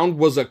him around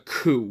was a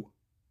coup.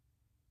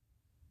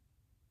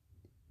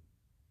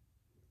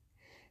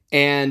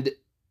 And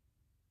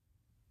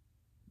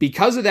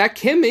because of that,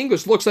 Kim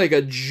English looks like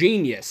a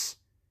genius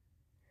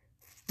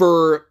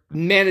for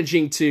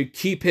managing to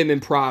keep him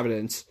in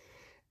Providence,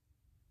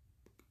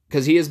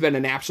 because he has been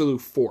an absolute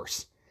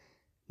force.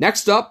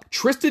 Next up,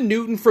 Tristan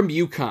Newton from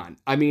UConn.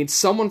 I mean,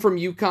 someone from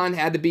UConn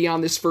had to be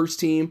on this first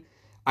team.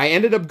 I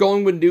ended up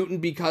going with Newton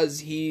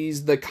because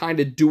he's the kind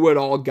of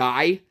do-it-all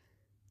guy.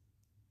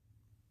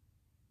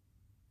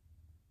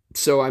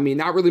 So, I mean,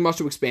 not really much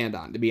to expand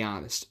on, to be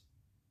honest.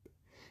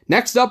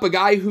 Next up, a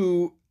guy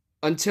who,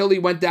 until he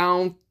went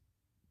down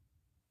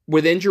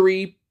with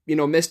injury, you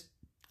know, missed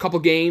a couple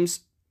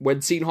games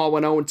when Seton Hall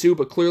went 0-2,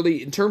 but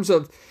clearly, in terms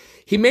of,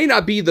 he may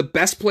not be the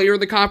best player in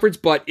the conference,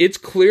 but it's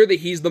clear that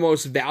he's the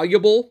most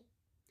valuable.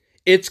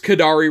 It's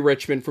Kadari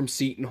Richmond from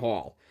Seton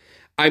Hall.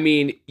 I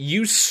mean,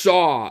 you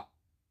saw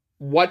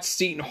what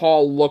Seton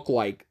Hall looked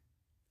like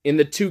in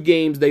the 2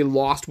 games they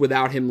lost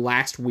without him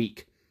last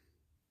week.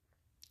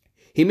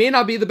 He may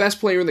not be the best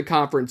player in the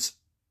conference.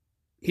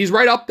 He's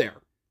right up there.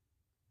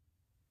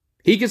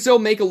 He can still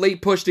make a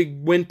late push to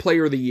win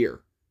player of the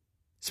year,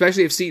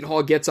 especially if Seton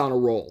Hall gets on a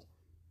roll.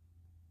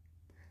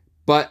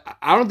 But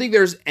I don't think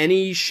there's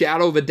any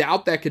shadow of a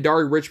doubt that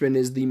Kadari Richmond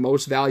is the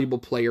most valuable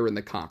player in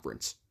the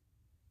conference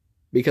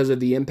because of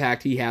the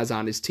impact he has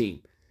on his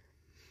team.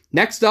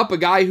 Next up, a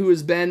guy who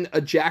has been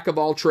a jack of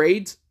all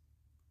trades.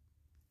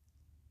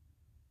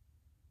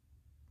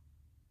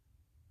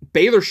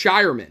 Baylor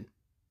Shireman.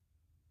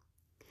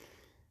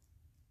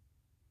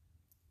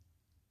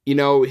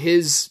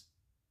 He's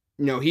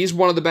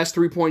one of the best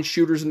three-point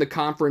shooters in the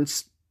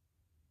conference,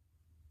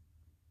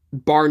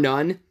 bar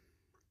none.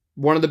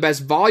 One of the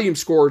best volume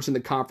scorers in the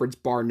conference,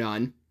 bar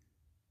none.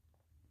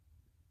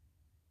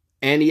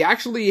 And he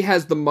actually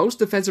has the most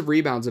defensive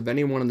rebounds of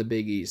anyone in the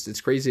Big East. It's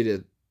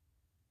crazy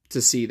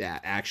to see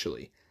that,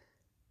 actually.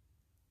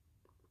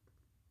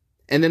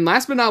 And then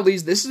last but not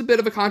least, this is a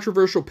bit of a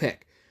controversial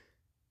pick.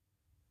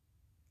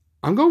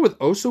 I'm going with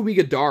Oso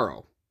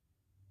Ighodaro.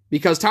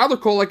 Because Tyler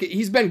Kolek,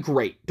 he's been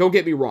great, don't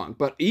get me wrong,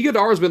 but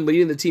Ighodaro's been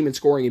leading the team in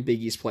scoring in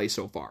Big East play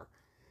so far.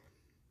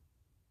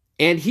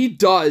 And he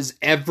does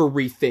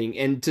everything,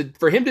 and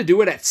for him to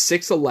do it at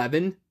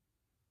 6'11"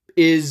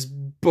 is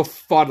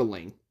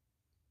befuddling.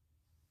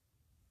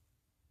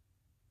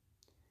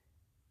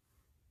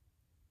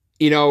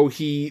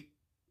 He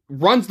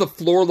runs the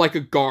floor like a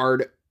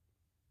guard.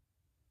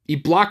 He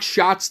blocks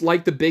shots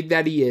like the big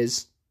that he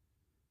is.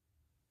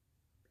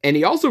 And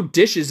he also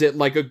dishes it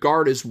like a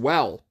guard as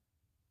well.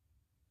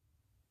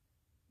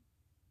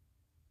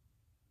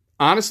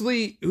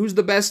 Honestly, who's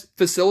the best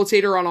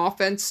facilitator on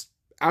offense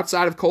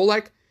outside of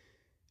Kolek?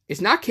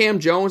 It's not Cam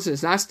Jones and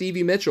it's not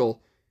Stevie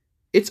Mitchell.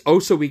 It's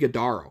Oso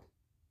Ighodaro.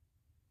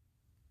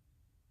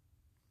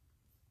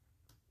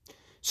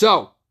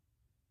 So,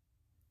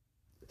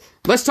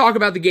 let's talk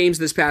about the games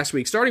this past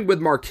week, starting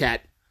with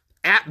Marquette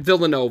at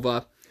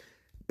Villanova.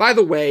 By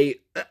the way,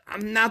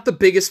 I'm not the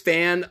biggest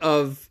fan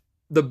of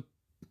the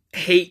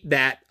hate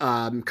that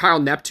Kyle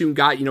Neptune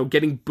got,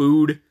 getting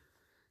booed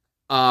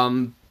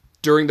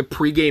during the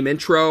pregame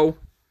intro.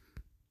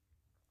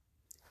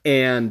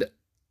 And,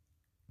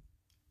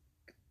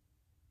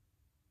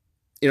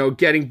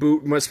 getting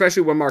booed,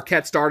 especially when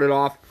Marquette started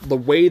off the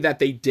way that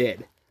they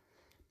did,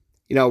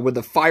 with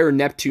the Fire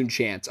Neptune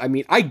chants. I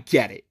mean, I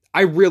get it.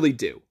 I really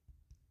do.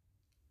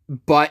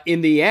 But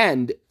in the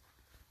end,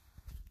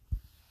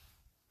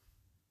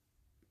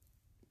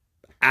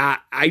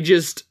 I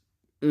just...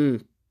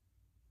 And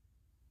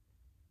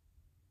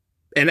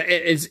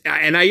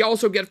I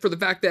also get for the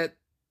fact that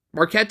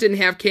Marquette didn't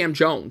have Cam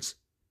Jones.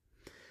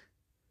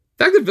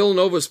 The fact that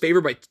Villanova is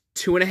favored by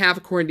 2.5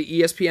 according to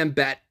ESPN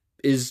Bet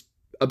is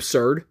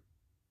absurd.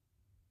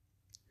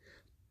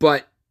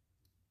 But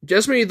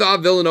just when you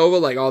thought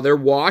Villanova, they're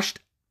washed,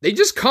 they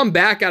just come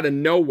back out of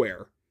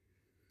nowhere.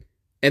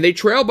 And they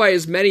trail by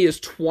as many as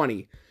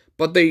 20.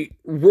 But they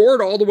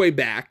roared all the way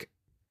back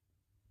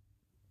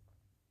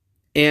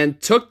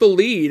and took the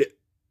lead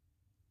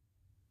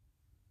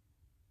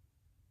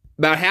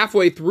about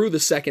halfway through the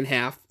second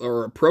half,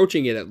 or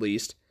approaching it at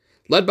least.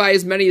 Led by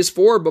as many as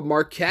 4, but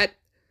Marquette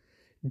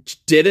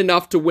did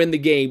enough to win the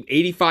game,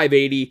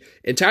 85-80,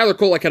 and Tyler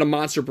Kolek had a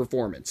monster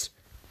performance.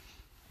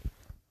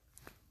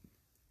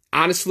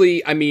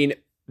 Honestly, I mean,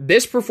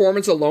 this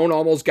performance alone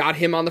almost got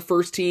him on the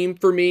first team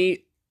for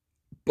me,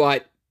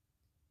 but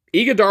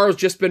Ighodaro's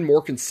just been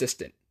more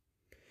consistent.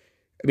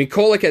 I mean,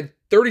 Kolek had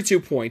 32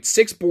 points,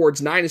 6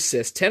 boards, 9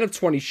 assists, 10 of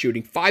 20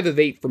 shooting, 5 of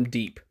 8 from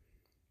deep.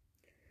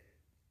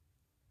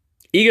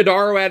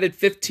 Ighodaro added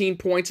 15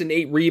 points and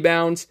 8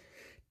 rebounds.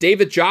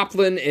 David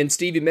Joplin and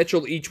Stevie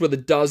Mitchell each with a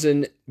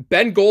dozen.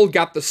 Ben Gold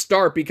got the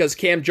start because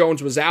Cam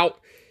Jones was out.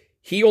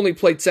 He only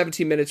played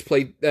 17 minutes,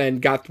 and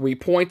got 3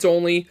 points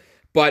only,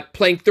 but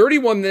playing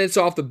 31 minutes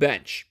off the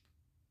bench.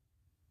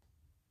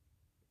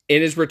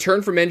 In his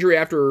return from injury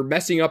after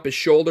messing up his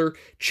shoulder,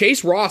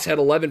 Chase Ross had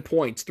 11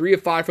 points, 3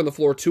 of 5 from the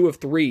floor, 2 of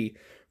 3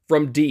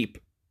 from deep.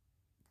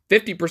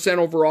 50%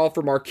 overall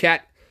for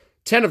Marquette,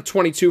 10 of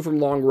 22 from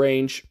long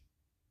range.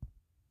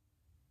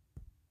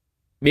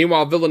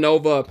 Meanwhile,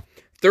 Villanova,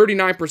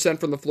 39%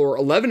 from the floor,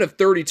 11 of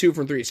 32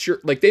 from threes.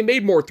 Sure, they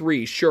made more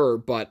threes, sure,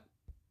 but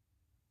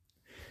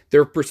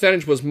their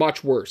percentage was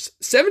much worse.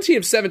 17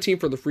 of 17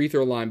 from the free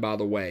throw line, by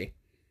the way.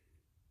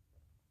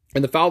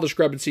 And the foul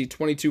discrepancy,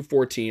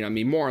 22-14. I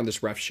mean, more on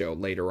this ref show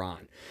later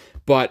on.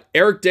 But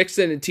Eric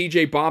Dixon and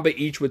TJ Bamba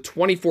each with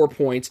 24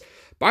 points.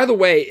 By the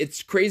way,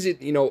 it's crazy,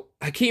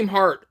 Hakeem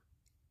Hart,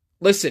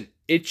 listen,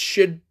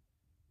 it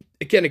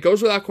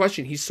goes without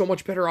question, he's so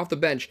much better off the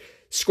bench.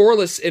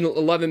 Scoreless in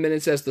 11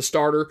 minutes as the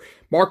starter.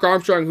 Mark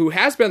Armstrong, who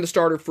has been the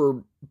starter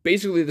for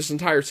basically this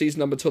entire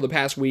season up until the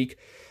past week,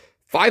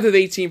 5 of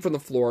 18 from the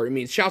floor. I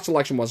mean, shot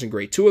selection wasn't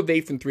great. 2 of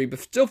 8 from 3, but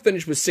still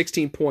finished with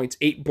 16 points,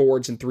 8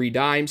 boards, and 3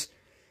 dimes.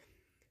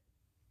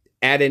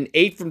 Add an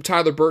 8 from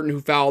Tyler Burton, who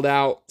fouled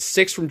out,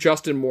 6 from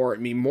Justin Moore. I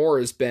mean, Moore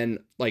has been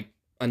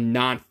a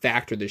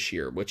non-factor this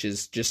year, which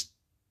is just,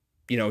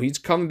 he's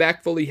coming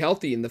back fully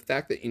healthy, and the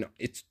fact that,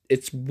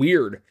 it's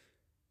weird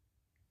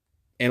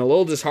and a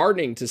little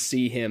disheartening to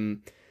see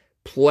him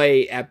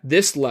play at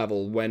this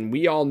level when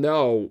we all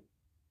know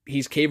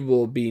he's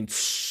capable of being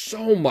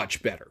so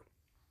much better.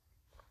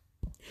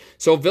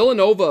 So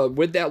Villanova,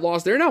 with that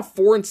loss, they're now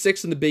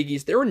 4-6 in the Big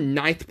East. They're in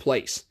 9th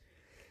place.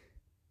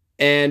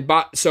 And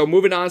so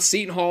moving on,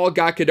 Seton Hall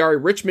got Kadari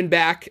Richmond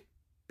back.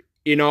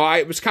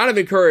 I was kind of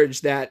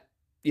encouraged that,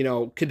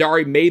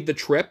 Kadari made the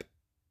trip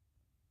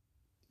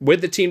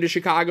with the team to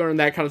Chicago, and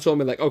that kind of told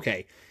me,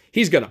 okay,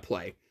 he's going to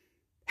play.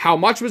 How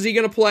much was he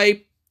going to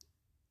play?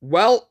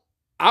 Well,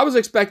 I was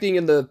expecting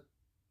in the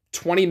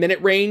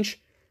 20-minute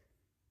range,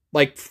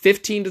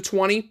 15 to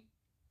 20.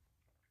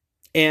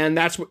 And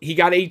that's what he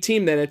got,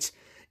 18 minutes,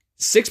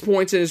 6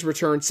 points in his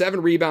return,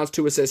 7 rebounds,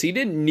 2 assists. He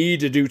didn't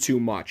need to do too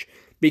much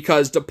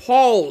because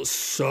DePaul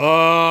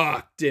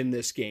sucked in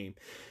this game.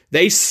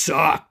 They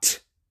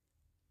sucked.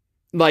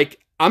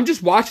 I'm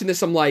just watching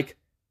this, I'm like,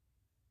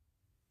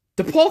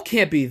 DePaul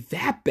can't be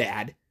that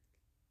bad.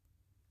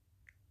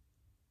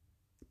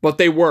 But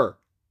they were.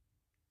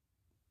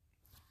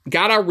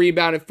 Got out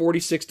rebounded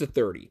 46 to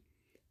 30.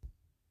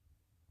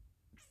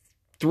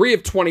 3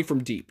 of 20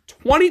 from deep.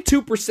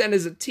 22%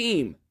 as a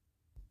team.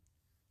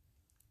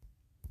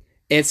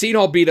 And Seton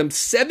Hall beat them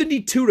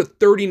 72 to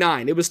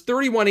 39. It was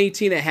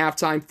 31-18 at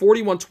halftime,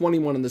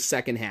 41-21 in the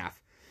second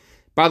half.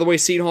 By the way,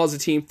 Seton Hall is a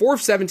team 4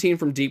 of 17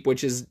 from deep,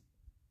 which is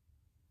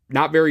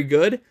not very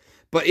good.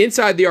 But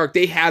inside the arc,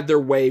 they had their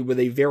way with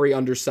a very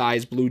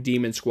undersized Blue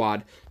Demon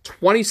squad.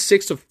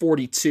 26 of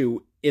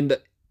 42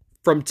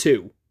 from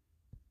 2.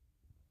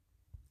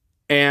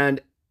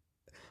 And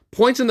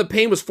points in the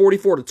paint was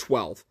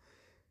 44-12.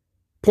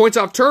 Points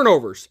off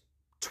turnovers,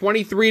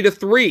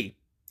 23-3.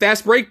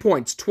 Fast break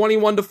points,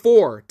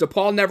 21-4.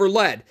 DePaul never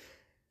led.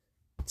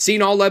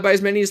 Seton Hall led by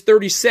as many as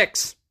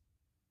 36.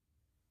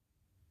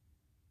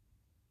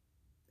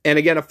 And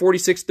again, a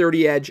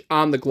 46-30 edge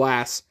on the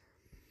glass.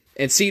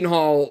 And Seton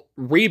Hall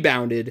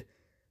rebounded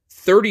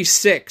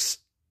 36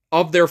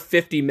 of their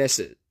 50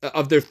 misses,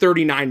 of their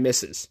 39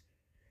 misses.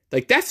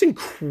 Like, that's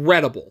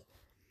incredible.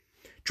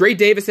 Dre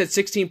Davis had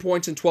 16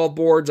 points and 12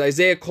 boards.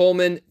 Isaiah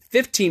Coleman,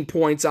 15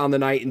 points on the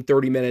night in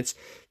 30 minutes.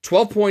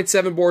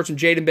 12.7 boards from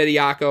Jaden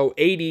Bediako,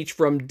 8 each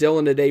from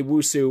Dylan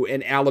Adewusu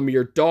and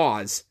Alamir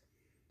Dawes.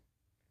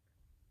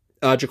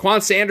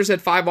 Jaquan Sanders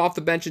had 5 off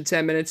the bench in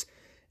 10 minutes.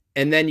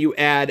 And then you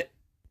add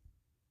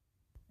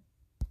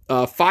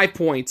 5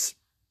 points,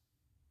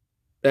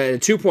 2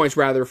 points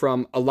rather,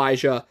 from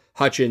Elijah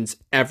Hutchins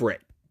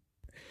Everett.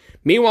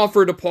 Meanwhile,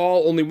 for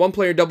DePaul, only one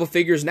player double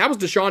figures, and that was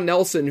Deshaun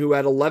Nelson, who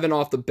had 11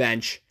 off the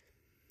bench.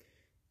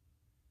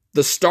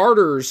 The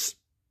starters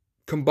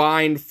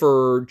combined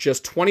for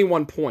just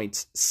 21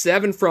 points,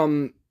 7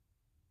 from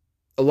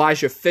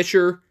Elijah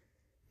Fisher,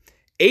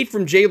 8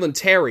 from Jalen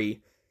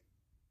Terry,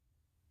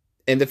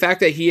 and the fact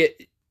that he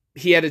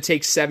had to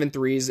take 7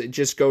 threes, it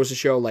just goes to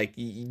show, like,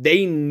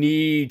 they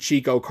need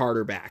Chico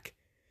Carter back.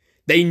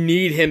 They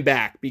need him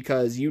back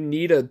because you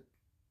need a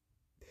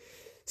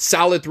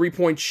solid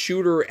 3-point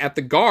shooter at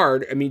the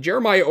guard. I mean,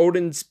 Jeremiah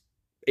Odin's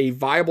a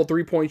viable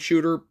 3-point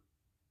shooter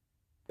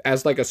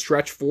as like a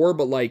stretch 4,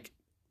 but like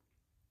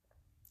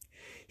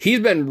he's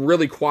been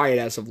really quiet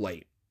as of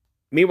late.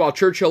 Meanwhile,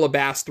 Churchill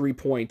Abbas 3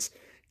 points,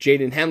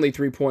 Jaden Henley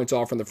 3 points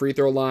off from the free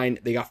throw line.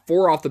 They got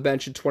 4 off the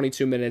bench in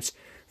 22 minutes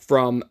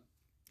from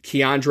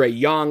Keandre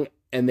Young,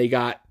 and they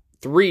got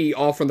 3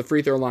 all from the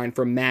free throw line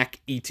from Mac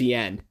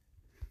Etienne.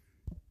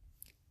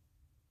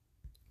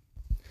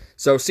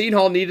 So Seton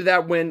Hall needed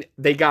that win.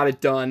 They got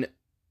it done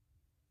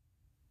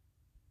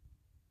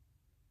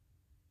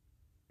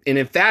in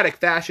emphatic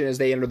fashion as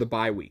they enter the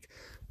bye week.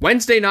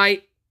 Wednesday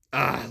night,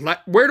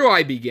 where do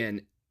I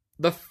begin?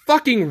 The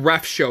fucking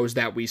ref shows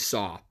that we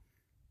saw.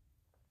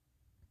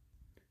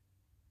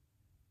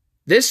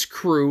 This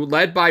crew,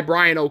 led by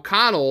Brian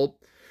O'Connell,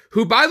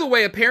 who, by the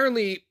way,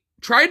 apparently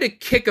tried to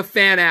kick a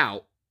fan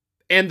out,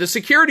 and the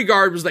security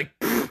guard was like,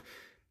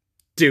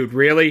 dude,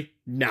 really?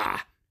 Nah.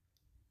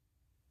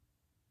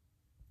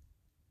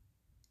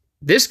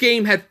 This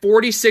game had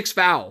 46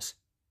 fouls.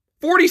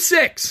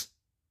 46!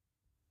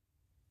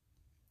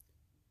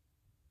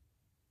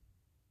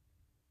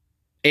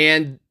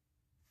 And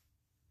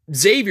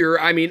Xavier,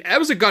 I mean, that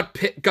was a gut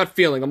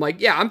feeling. I'm like,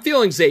 yeah, I'm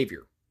feeling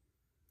Xavier.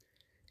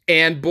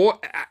 And boy,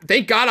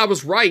 thank God I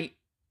was right.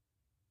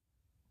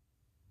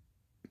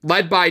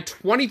 Led by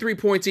 23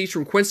 points each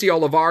from Quincy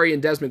Olivari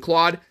and Desmond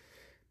Claude.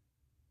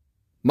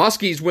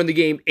 Muskies win the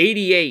game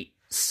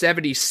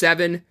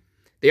 88-77.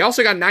 They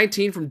also got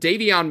 19 from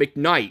Davion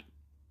McKnight.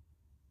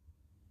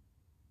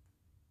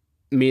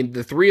 I mean,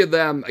 the three of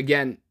them,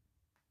 again,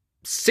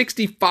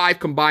 65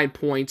 combined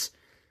points.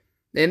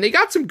 And they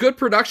got some good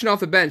production off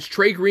the bench.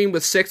 Trey Green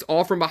with 6,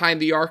 all from behind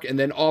the arc, and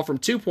then all from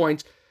 2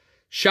 points.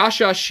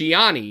 Shasha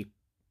Shiani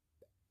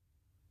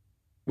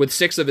with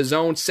 6 of his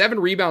own, 7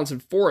 rebounds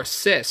and 4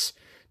 assists.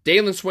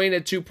 Dalen Swain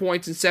had 2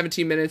 points in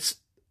 17 minutes,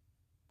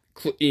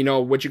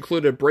 which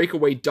included a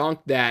breakaway dunk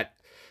that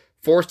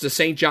forced the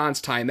St.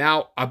 John's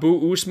timeout.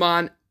 Abu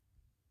Usman,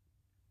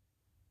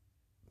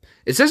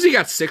 it says he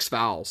got 6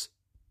 fouls.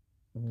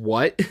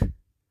 What?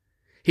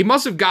 He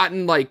must have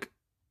gotten like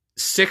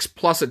 5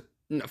 plus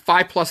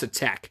a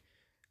tech.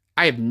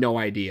 I have no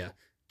idea.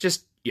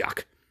 Just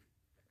yuck.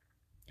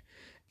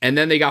 And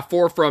then they got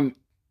 4 from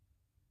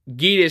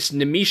Gidis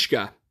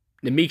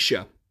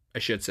Nemiksha, I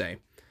should say.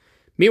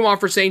 Meanwhile,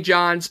 for St.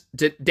 John's,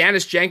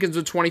 Dennis Jenkins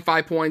with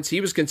 25 points. He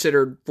was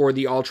considered for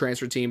the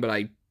all-transfer team, but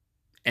I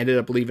ended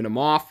up leaving him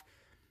off.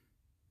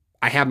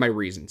 I have my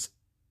reasons.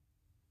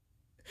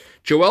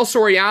 Joel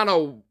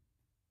Soriano,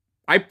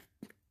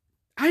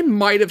 I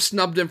might have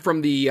snubbed him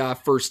from the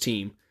first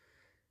team.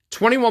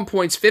 21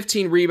 points,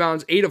 15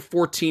 rebounds, 8 of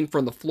 14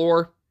 from the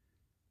floor.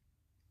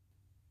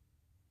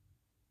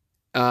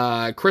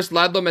 Chris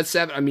Ledlam at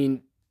 7. I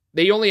mean,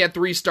 they only had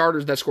 3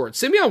 starters that scored.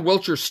 Simeon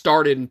Wilcher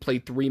started and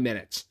played 3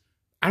 minutes.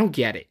 I don't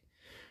get it.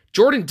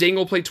 Jordan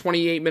Dingle played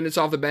 28 minutes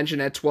off the bench and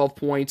had 12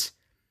 points.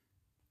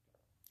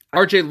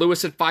 RJ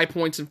Lewis had 5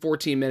 points in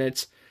 14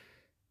 minutes.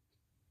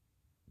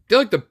 I feel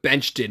like the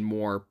bench did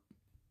more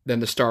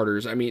than the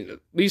starters. I mean, at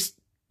least,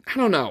 I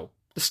don't know.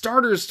 The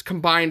starters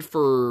combined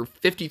for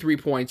 53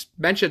 points,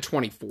 bench at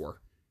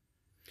 24.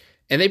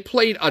 And they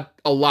played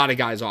a lot of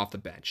guys off the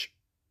bench.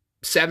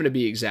 7 to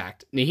be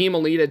exact. Naheem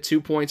Elite had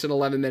 2 points in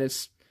 11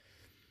 minutes.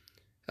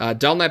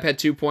 Delnap had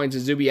 2 points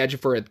and Zuby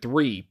Ejiofor had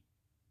 3.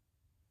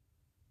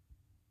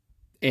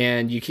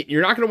 And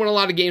you're not going to win a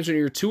lot of games when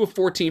you're 2 of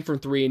 14 from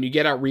 3 and you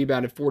get out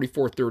rebounded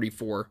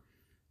 44-34.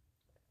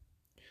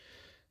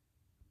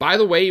 By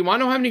the way, you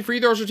want to know how many free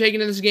throws were taken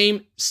in this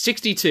game?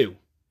 62.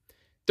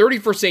 30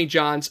 for St.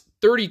 John's,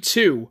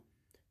 32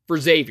 for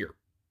Xavier.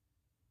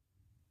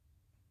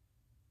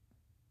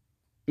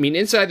 I mean,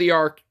 inside the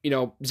arc,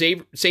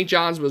 St.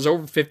 John's was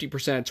over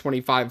 50% at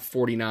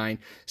 25-49.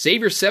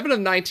 Xavier, 7 of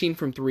 19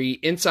 from 3.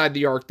 Inside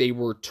the arc, they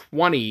were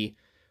 20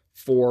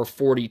 for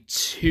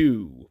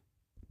 42,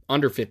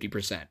 under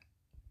 50%.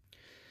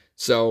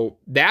 So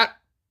that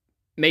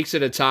makes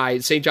it a tie.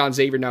 St. John's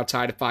Xavier now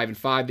tied at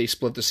 5-5. They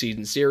split the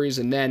season series.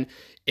 And then,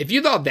 if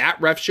you thought that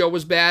ref show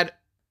was bad,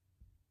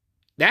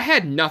 that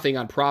had nothing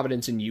on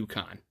Providence and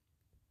UConn.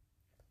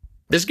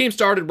 This game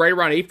started right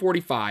around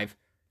 8:45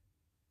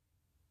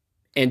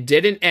 and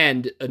didn't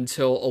end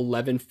until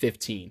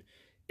 11:15.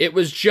 It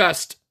was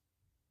just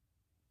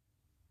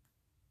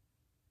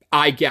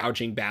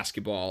eye-gouging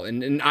basketball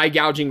and an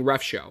eye-gouging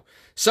ref show.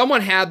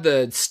 Someone had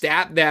the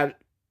stat that,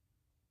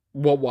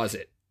 what was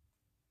it?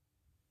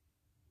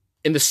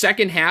 In the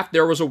second half,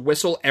 there was a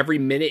whistle every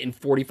minute and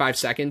 45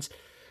 seconds.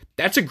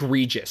 That's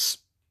egregious.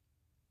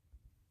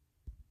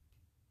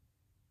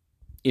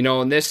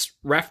 And this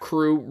ref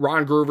crew,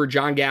 Ron Groover,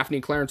 John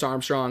Gaffney, Clarence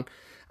Armstrong,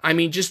 I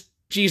mean, just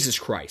Jesus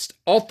Christ.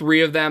 All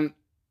three of them,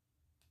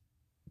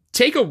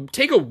 take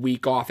a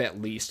week off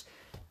at least.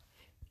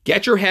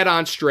 Get your head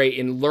on straight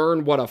and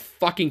learn what a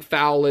fucking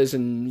foul is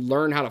and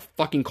learn how to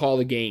fucking call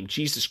the game.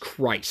 Jesus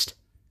Christ.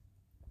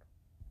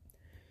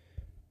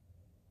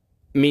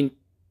 I mean,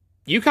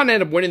 UConn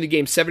ended up winning the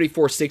game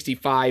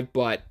 74-65,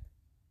 but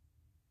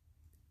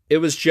it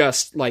was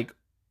just like,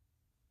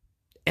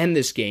 end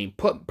this game.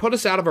 Put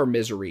us out of our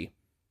misery.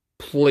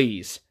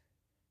 Please.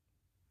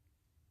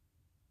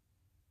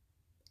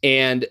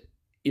 And,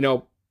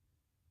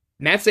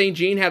 Matt St.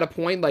 Jean had a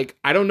point, like,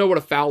 I don't know what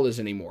a foul is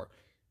anymore.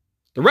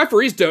 The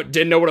referees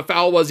didn't know what a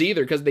foul was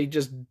either because they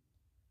just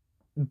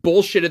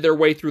bullshitted their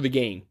way through the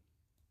game.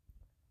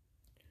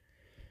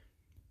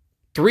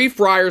 3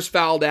 Friars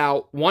fouled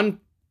out.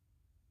 1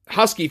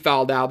 Husky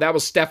fouled out. That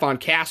was Stefan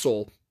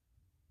Castle.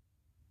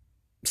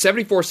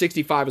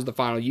 74-65 is the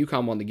final.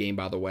 UConn won the game,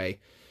 by the way.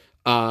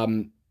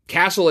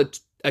 Castle at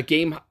a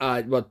game,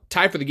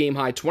 tied for the game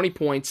high, 20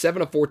 points,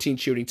 7 of 14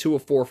 shooting, 2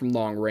 of 4 from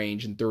long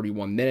range in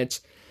 31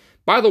 minutes.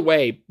 By the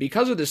way,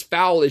 because of this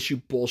foul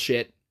issue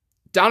bullshit,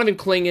 Donovan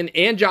Clingan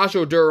and Josh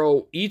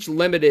Oduro each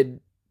limited,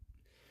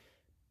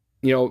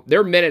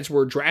 their minutes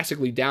were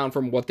drastically down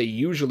from what they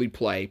usually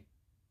play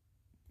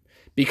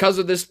because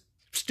of this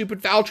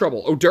stupid foul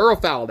trouble. Oduro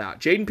fouled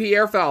out. Jaden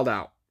Pierre fouled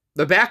out.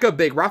 The backup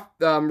big,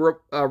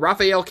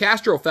 Rafael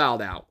Castro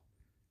fouled out.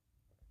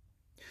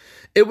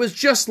 It was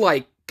just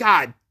like,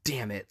 God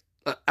damn it.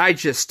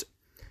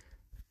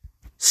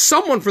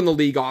 Someone from the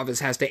league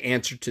office has to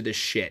answer to this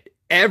shit.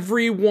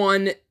 Every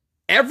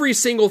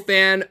single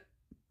fan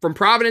from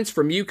Providence,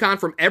 from UConn,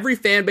 from every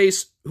fan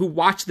base who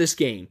watched this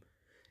game,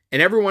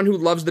 and everyone who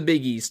loves the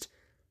Big East,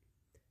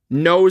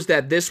 knows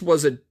that this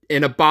was an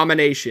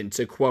abomination,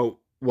 to quote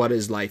What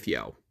Is Life,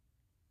 Yo?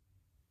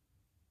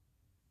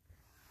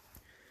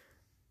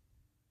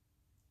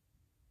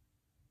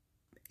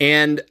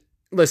 And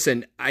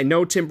listen, I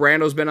know Tim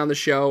Brando's been on the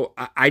show.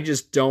 I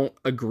just don't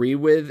agree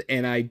with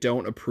and I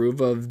don't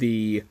approve of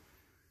the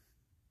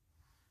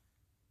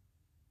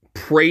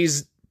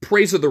praise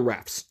of the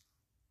refs.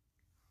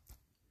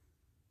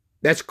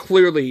 That's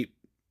clearly,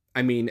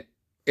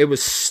 it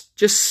was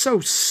just so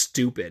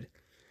stupid.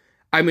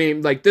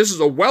 This is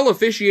a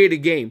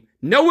well-officiated game.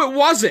 No, it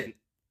wasn't.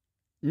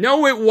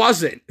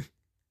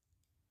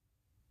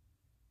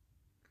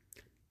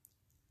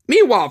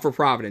 Meanwhile, for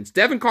Providence,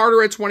 Devin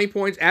Carter had 20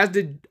 points, as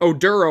did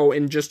Oduro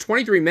in just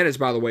 23 minutes,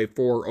 by the way,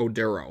 for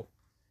Oduro.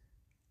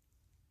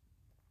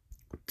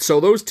 So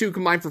those two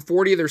combined for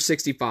 40 of their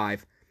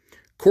 65.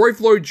 Corey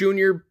Floyd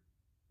Jr.,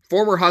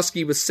 former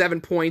Husky, with 7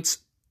 points,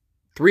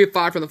 3 of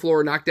 5 from the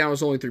floor, knocked down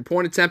his only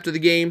 3-point attempt of the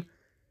game.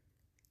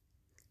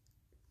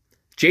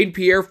 Jaden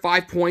Pierre,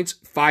 5 points,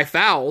 5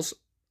 fouls.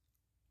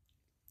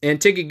 And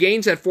Ticket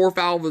Gaines had 4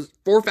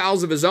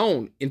 fouls of his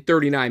own in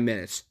 39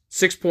 minutes.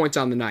 6 points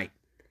on the night.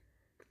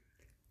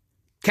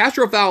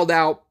 Castro fouled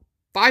out,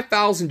 5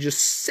 fouls in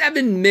just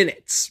 7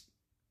 minutes.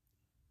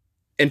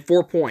 And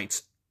 4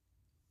 points.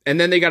 And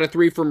then they got a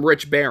 3 from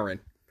Rich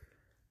Barron.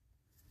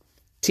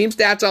 Team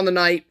stats on the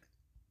night.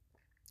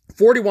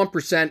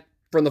 41%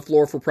 from the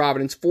floor for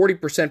Providence,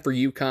 40% for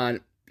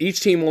UConn. Each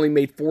team only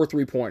made 4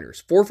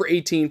 3-pointers. 4 for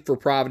 18 for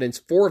Providence,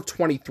 4 of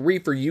 23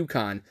 for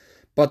UConn.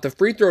 But the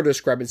free throw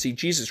discrepancy,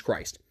 Jesus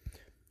Christ.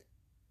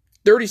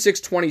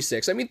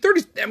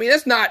 36-26.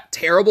 That's not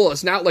terrible.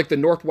 It's not like the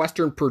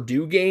Northwestern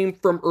Purdue game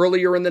from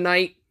earlier in the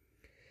night.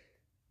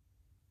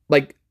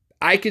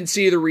 I can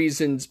see the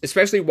reasons,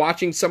 especially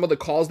watching some of the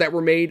calls that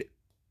were made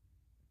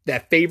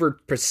that favored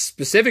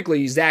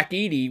specifically Zach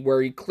Edey,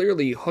 where he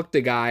clearly hooked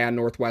a guy on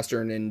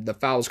Northwestern, and the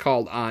foul was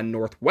called on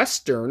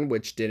Northwestern,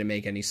 which didn't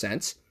make any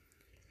sense.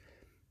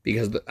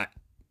 Because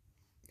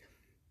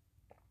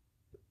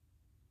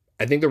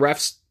I think the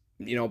refs,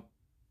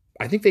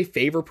 I think they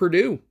favor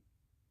Purdue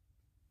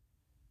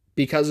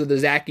because of the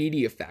Zach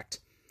Edey effect.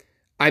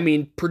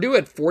 Purdue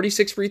had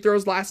 46 free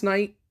throws last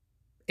night.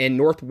 and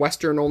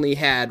Northwestern only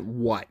had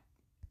what?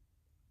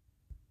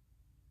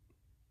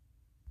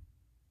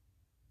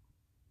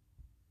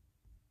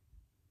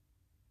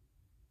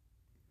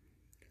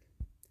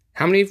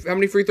 How many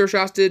free throw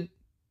shots did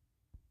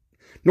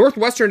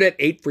Northwestern had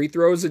 8 free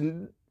throws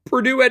and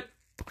Purdue had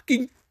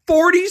fucking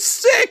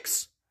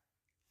 46?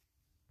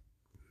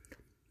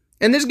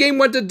 And this game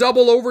went to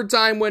double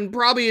overtime when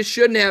probably it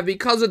shouldn't have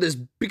because of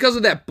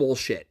that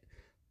bullshit.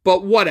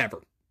 But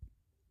whatever.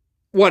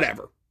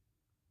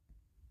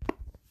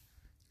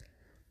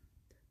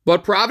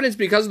 But Providence,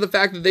 because of the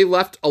fact that they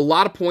left a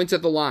lot of points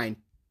at the line,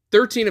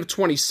 13 of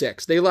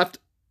 26, they left,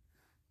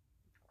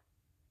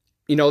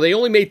 they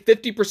only made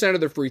 50%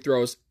 of their free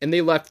throws, and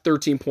they left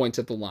 13 points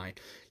at the line.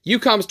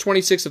 UConn's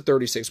 26 of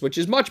 36, which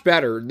is much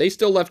better. They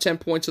still left 10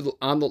 points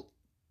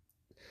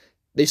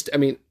they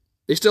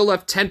still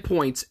left 10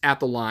 points at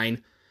the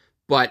line,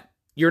 but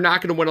you're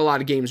not going to win a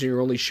lot of games when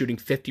you're only shooting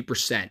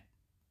 50%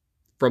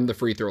 from the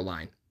free throw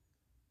line.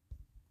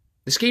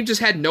 This game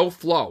just had no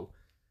flow.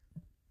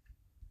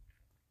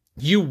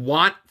 You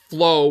want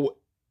flow.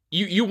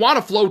 You want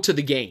a flow to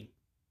the game.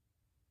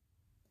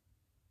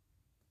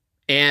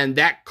 And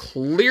that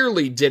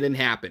clearly didn't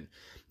happen.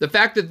 The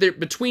fact that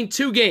between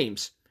 2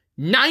 games,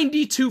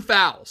 92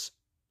 fouls.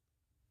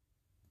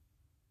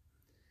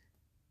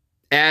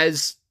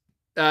 As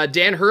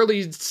Dan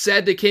Hurley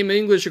said to Kim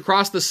English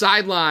across the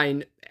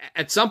sideline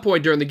at some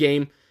point during the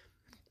game,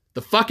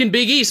 the fucking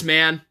Big East,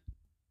 man.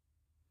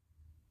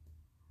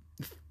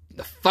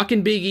 The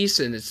fucking Big East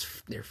and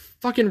their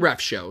fucking ref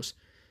shows.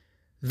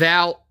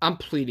 Val, I'm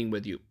pleading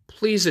with you.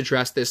 Please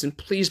address this and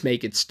please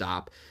make it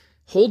stop.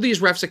 Hold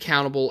these refs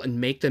accountable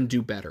and make them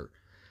do better.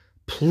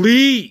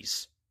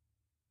 Please.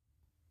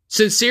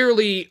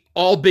 Sincerely,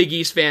 all Big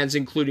East fans,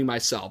 including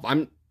myself.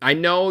 I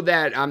know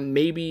that I'm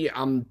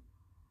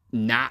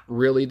not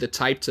really the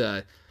type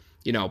to,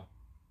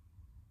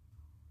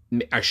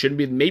 I shouldn't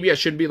be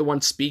the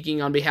one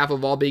speaking on behalf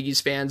of all Big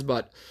East fans,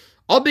 but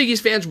all Big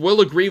East fans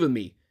will agree with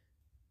me.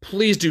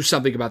 Please do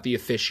something about the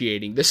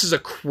officiating. This is a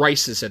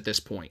crisis at this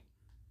point.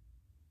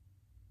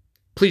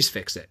 Please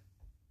fix it.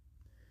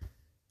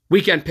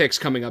 Weekend picks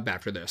coming up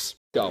after this.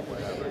 Go.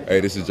 Hey,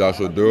 this is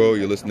Joshua Duro.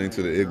 You're listening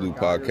to the Igloo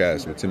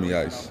podcast with Timmy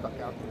Ice.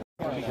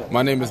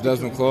 My name is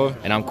Desmond Claude.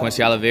 And I'm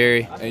Quincy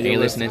Oliveri. And you're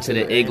listening to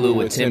the Igloo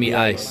with Timmy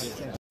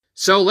Ice.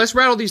 So let's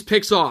rattle these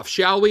picks off,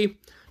 shall we?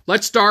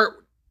 Let's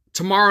start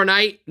tomorrow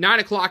night, 9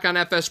 o'clock on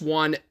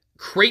FS1.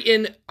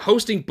 Creighton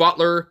hosting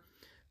Butler.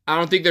 I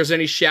don't think there's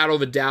any shadow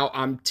of a doubt.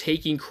 I'm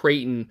taking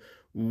Creighton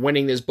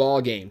winning this ball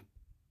game.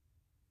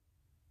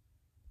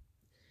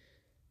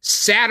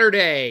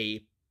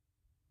 Saturday.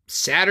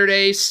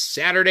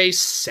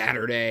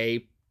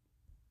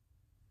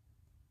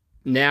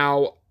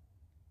 Now,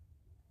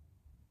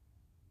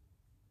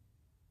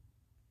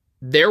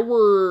 there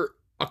were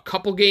a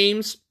couple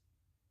games.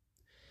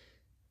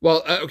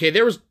 Well,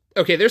 there's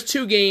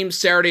 2 games,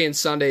 Saturday and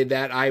Sunday,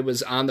 that I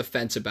was on the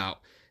fence about.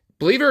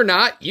 Believe it or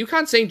not,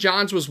 UConn St.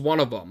 John's was one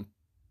of them.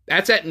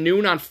 That's at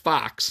noon on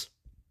Fox.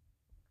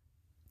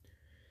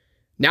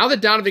 Now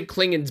that Donovan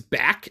Klingen's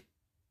back,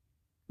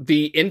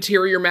 the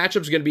interior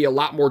matchup is going to be a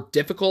lot more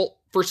difficult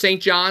for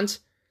St. John's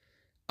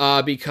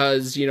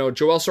because,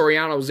 Joel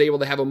Soriano was able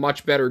to have a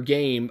much better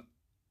game,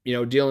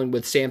 dealing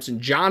with Samson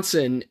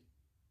Johnson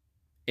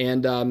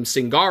and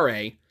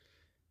Singare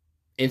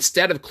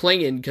instead of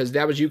Klingen, because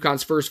that was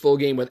UConn's first full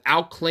game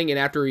without Klingen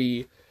after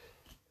he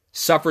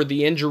suffered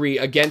the injury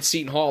against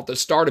Seton Hall at the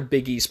start of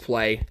Big East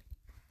play.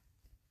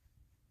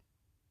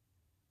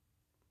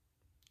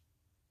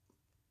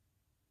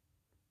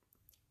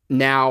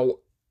 Now,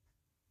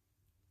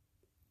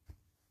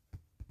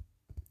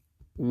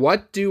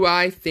 what do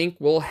I think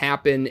will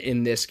happen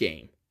in this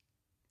game?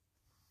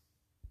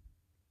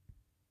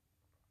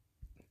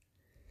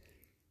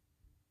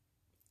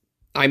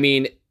 I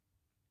mean,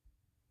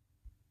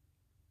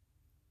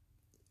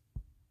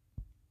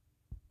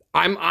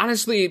 I'm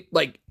honestly,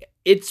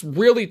 it's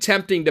really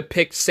tempting to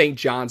pick St.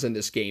 John's in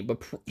this game,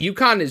 but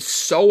UConn is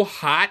so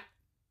hot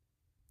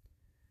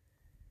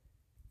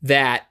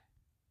that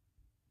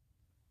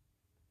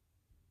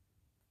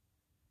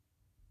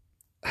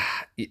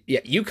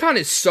UConn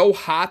is so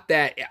hot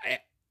that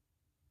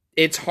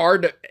it's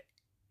hard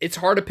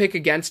to pick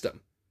against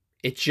them.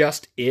 It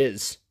just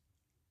is.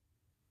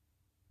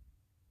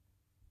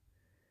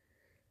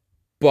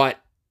 But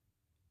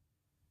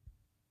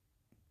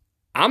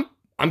I'm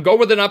going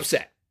with an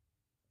upset.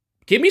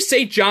 Give me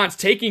St. John's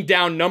taking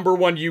down number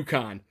 1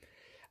 UConn.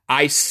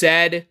 I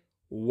said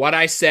what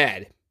I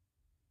said.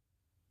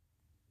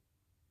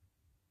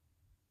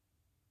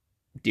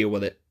 Deal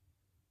with it.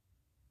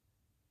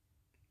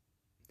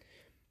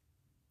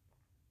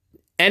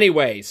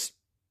 Anyways,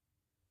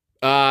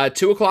 2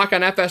 o'clock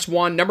on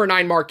FS1, number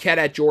 9 Marquette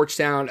at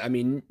Georgetown. I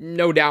mean,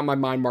 no doubt in my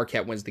mind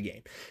Marquette wins the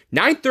game.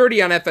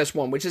 9:30 on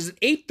FS1, which is an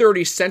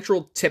 8:30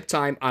 Central tip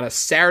time on a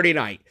Saturday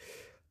night.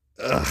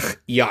 Ugh,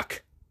 yuck.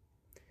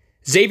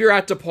 Xavier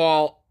at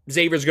DePaul.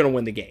 Xavier's going to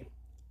win the game.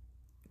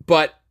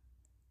 But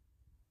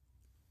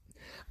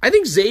I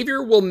think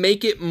Xavier will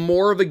make it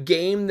more of a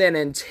game than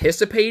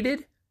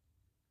anticipated.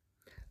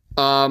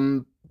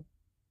 If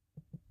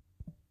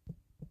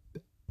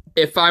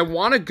I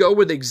want to go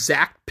with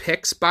exact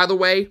picks, by the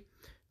way, in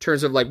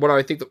terms of like what do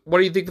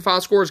you think the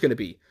final score is going to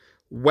be?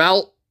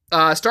 Well,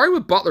 starting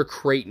with Butler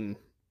Creighton,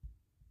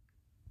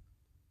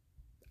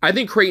 I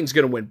think Creighton's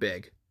going to win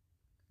big.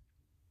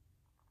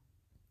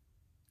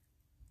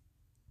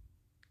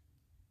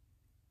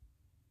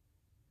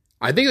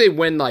 I think they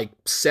win like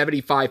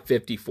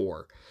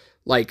 75-54.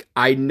 Like,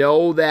 I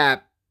know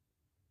that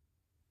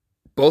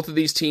both of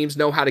these teams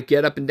know how to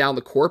get up and down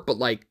the court, but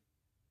like,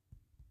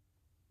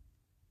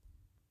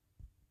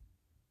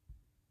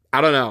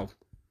 I don't know.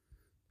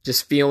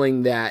 Just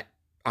feeling that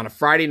on a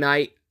Friday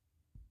night,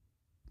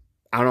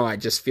 I don't know, I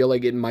just feel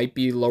like it might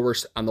be lower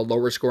on the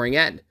lower scoring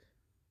end.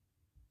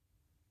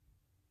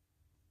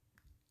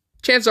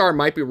 Chances are I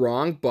might be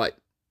wrong, but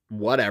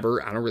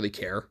whatever. I don't really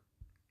care.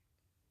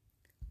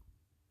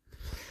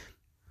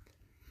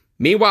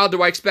 Meanwhile,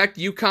 do I expect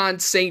UConn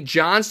St.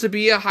 John's to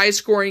be a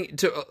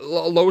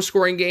low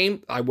scoring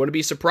game? I wouldn't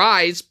be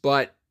surprised,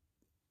 but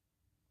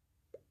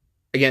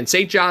again,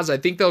 St. John's, I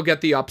think they'll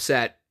get the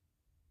upset.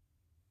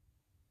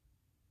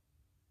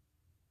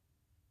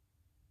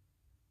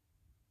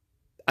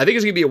 I think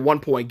it's going to be a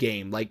 1-point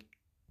game, like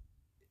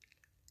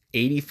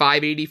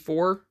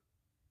 85-84.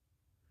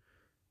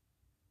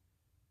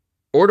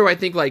 Or do I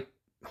think like,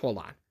 hold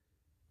on.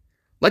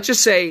 Let's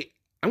just say,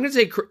 I'm going to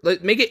say,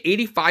 make it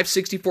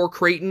 85-64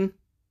 Creighton,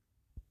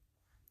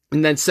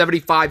 and then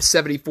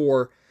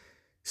 75-74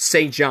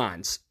 St.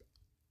 John's.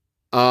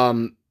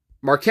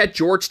 Marquette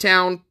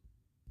Georgetown,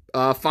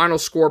 final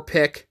score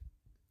pick.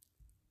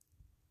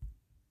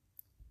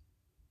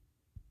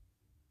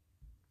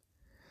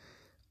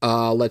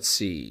 Let's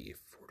see.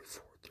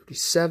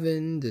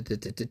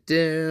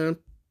 44-37.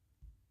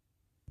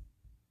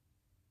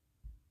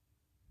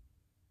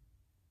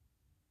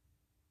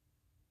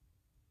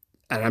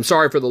 And I'm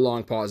sorry for the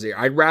long pause here.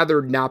 I'd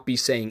rather not be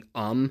saying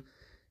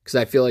because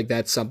I feel like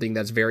that's something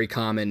that's very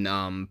common,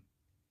 and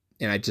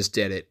I just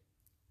did it.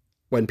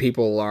 When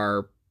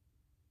people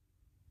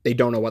they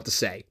don't know what to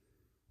say,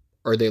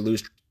 or they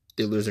lose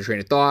their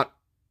train of thought,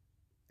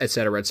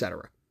 etc.,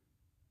 etc.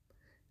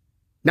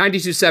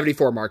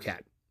 92-74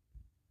 Marquette.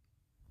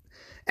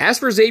 As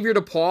for Xavier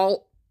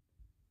DePaul,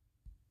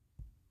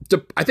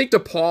 I think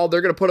DePaul, they're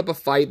going to put up a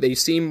fight. They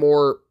seem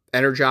more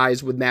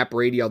energized with Matt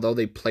Brady, although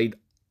they played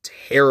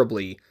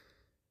terribly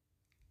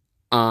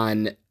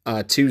on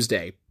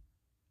Tuesday.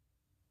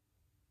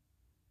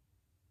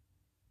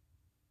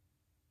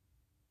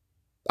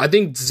 I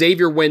think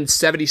Xavier wins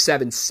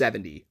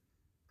 77-70.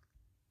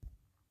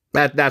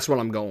 That's what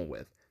I'm going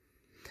with.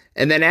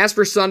 And then as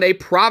for Sunday,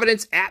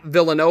 Providence at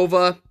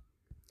Villanova.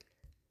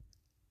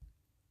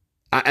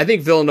 I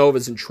think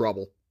Villanova's in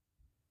trouble.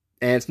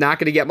 And it's not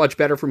going to get much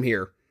better from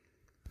here.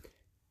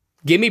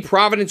 Give me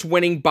Providence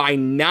winning by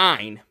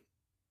 9.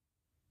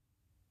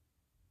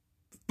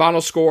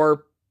 Final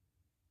score,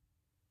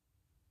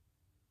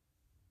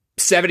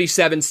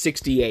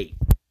 77-68.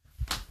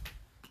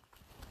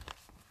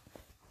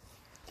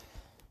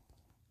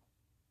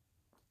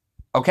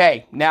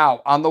 Okay,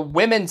 now on the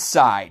women's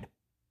side,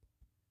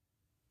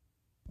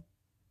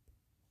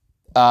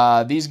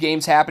 these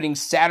games happening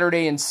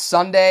Saturday and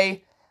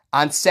Sunday.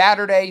 On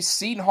Saturday,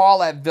 Seton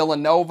Hall at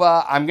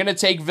Villanova. I'm going to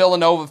take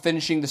Villanova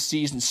finishing the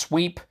season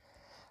sweep.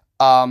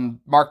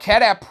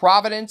 Marquette at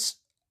Providence.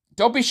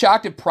 Don't be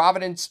shocked if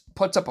Providence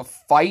puts up a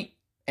fight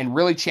and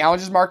really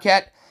challenges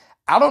Marquette.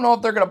 I don't know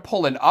if they're going to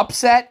pull an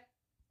upset,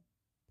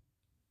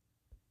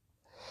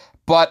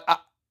 but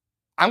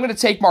I'm going to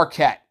take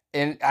Marquette,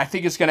 and I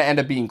think it's going to end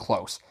up being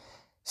close.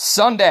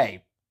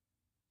 Sunday,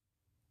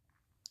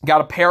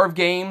 got a pair of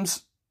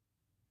games.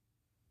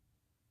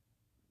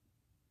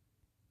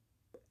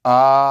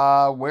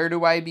 Where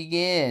do I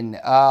begin?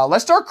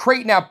 Let's start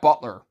Creighton at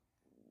Butler.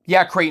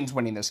 Yeah, Creighton's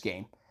winning this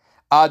game.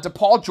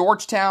 DePaul,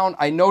 Georgetown.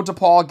 I know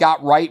DePaul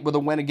got right with a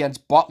win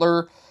against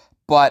Butler,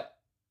 but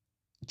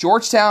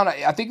Georgetown,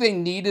 I think they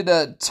needed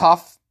a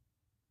tough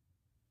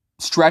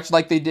stretch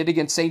like they did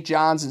against St.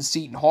 John's and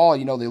Seton Hall.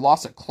 You know, they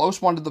lost a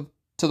close one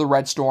to the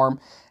Red Storm,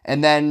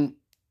 and then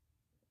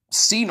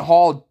Seton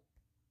Hall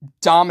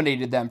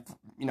dominated them,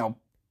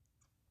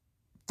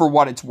 for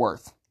what it's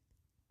worth.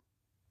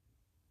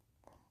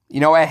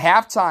 At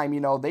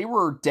halftime, they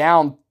were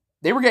down.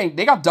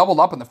 They got doubled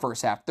up in the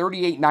first half,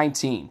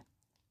 38-19.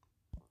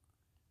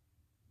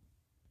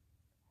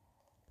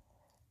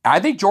 I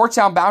think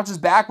Georgetown bounces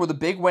back with a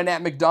big win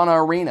at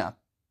McDonough Arena.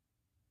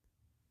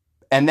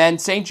 And then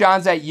St.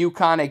 John's at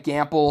UConn at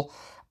Gamble.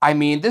 I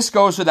mean, this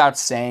goes without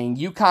saying.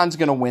 UConn's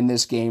going to win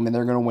this game, and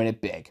they're going to win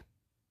it big.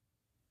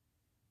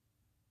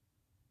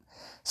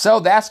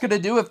 So that's going to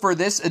do it for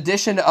this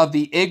edition of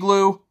the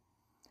Igloo.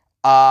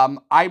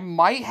 I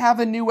might have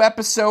a new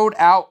episode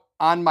out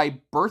on my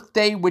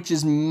birthday, which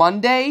is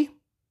Monday.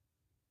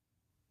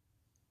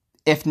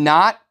 If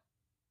not,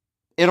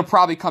 it'll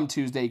probably come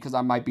Tuesday because I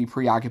might be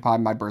preoccupied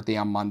with my birthday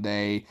on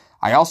Monday.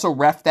 I also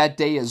ref that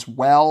day as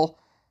well,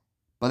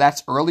 but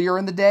that's earlier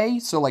in the day,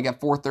 so like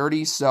at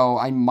 4:30, so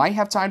I might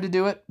have time to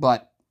do it,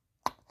 but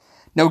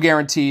no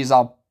guarantees.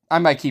 I'll I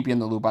might keep you in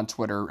the loop on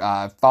Twitter.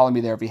 Follow me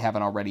there if you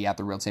haven't already at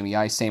The Real Timmy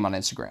I. Same on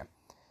Instagram.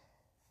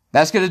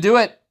 That's going to do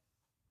it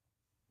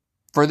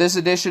for this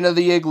edition of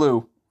the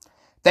Igloo.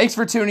 Thanks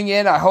for tuning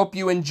in. I hope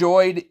you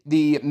enjoyed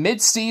the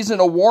Midseason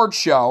award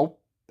show.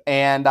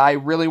 And I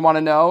really want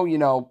to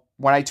know,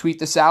 when I tweet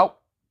this out,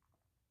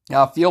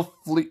 feel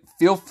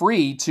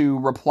free to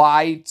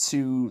reply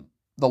to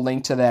the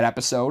link to that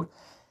episode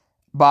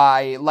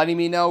by letting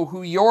me know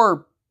who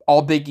your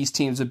All Big East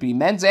teams would be,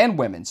 men's and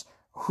women's,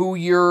 who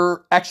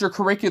your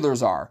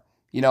extracurriculars are,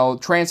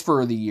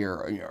 transfer of the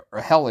year,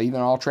 or hell,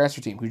 even all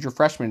transfer team, who's your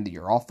freshman of the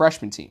year, all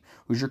freshman team,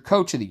 who's your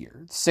coach of the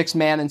year,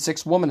 6-man and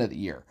 6-woman of the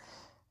year,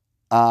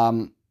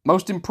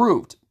 most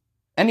improved,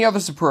 any other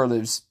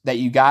superlatives that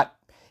you got,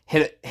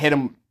 hit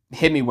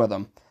me with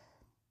them.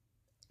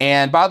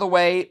 And by the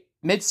way,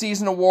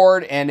 Midseason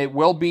award, and he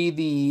will be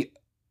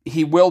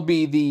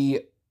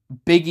the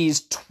Big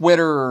East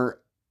Twitter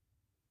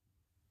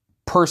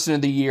person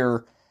of the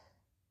year,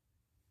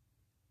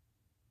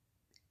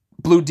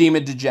 Blue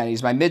Demon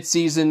DeGenny's my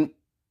Midseason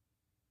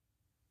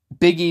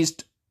Big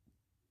East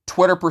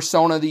Twitter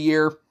persona of the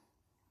year.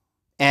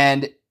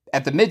 And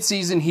at the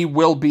midseason, he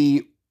will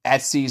be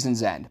at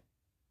season's end.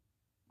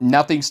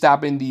 Nothing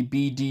stopping the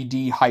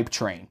BDD hype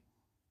train.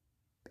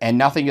 And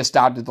nothing has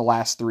stopped it the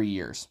last 3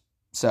 years.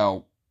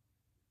 So,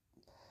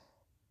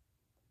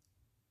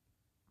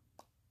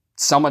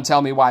 someone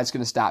tell me why it's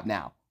going to stop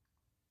now.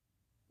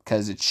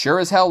 Because it sure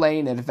as hell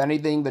ain't, and if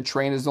anything, the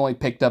train has only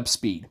picked up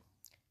speed.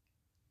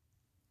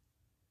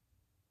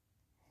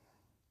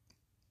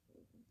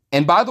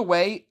 And by the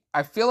way,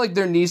 I feel like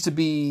there needs to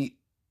be,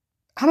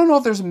 I don't know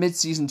if there's a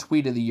Midseason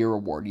Tweet of the Year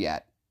award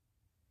yet.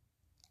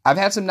 I've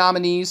had some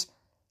nominees,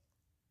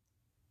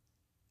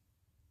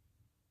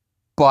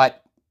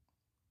 but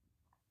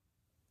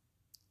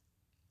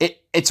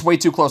it's way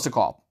too close to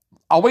call.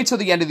 I'll wait till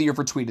the end of the year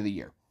for Tweet of the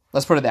Year.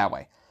 Let's put it that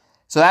way.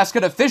 So that's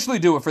going to officially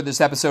do it for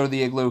this episode of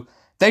the Igloo.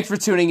 Thanks for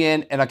tuning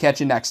in, and I'll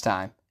catch you next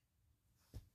time.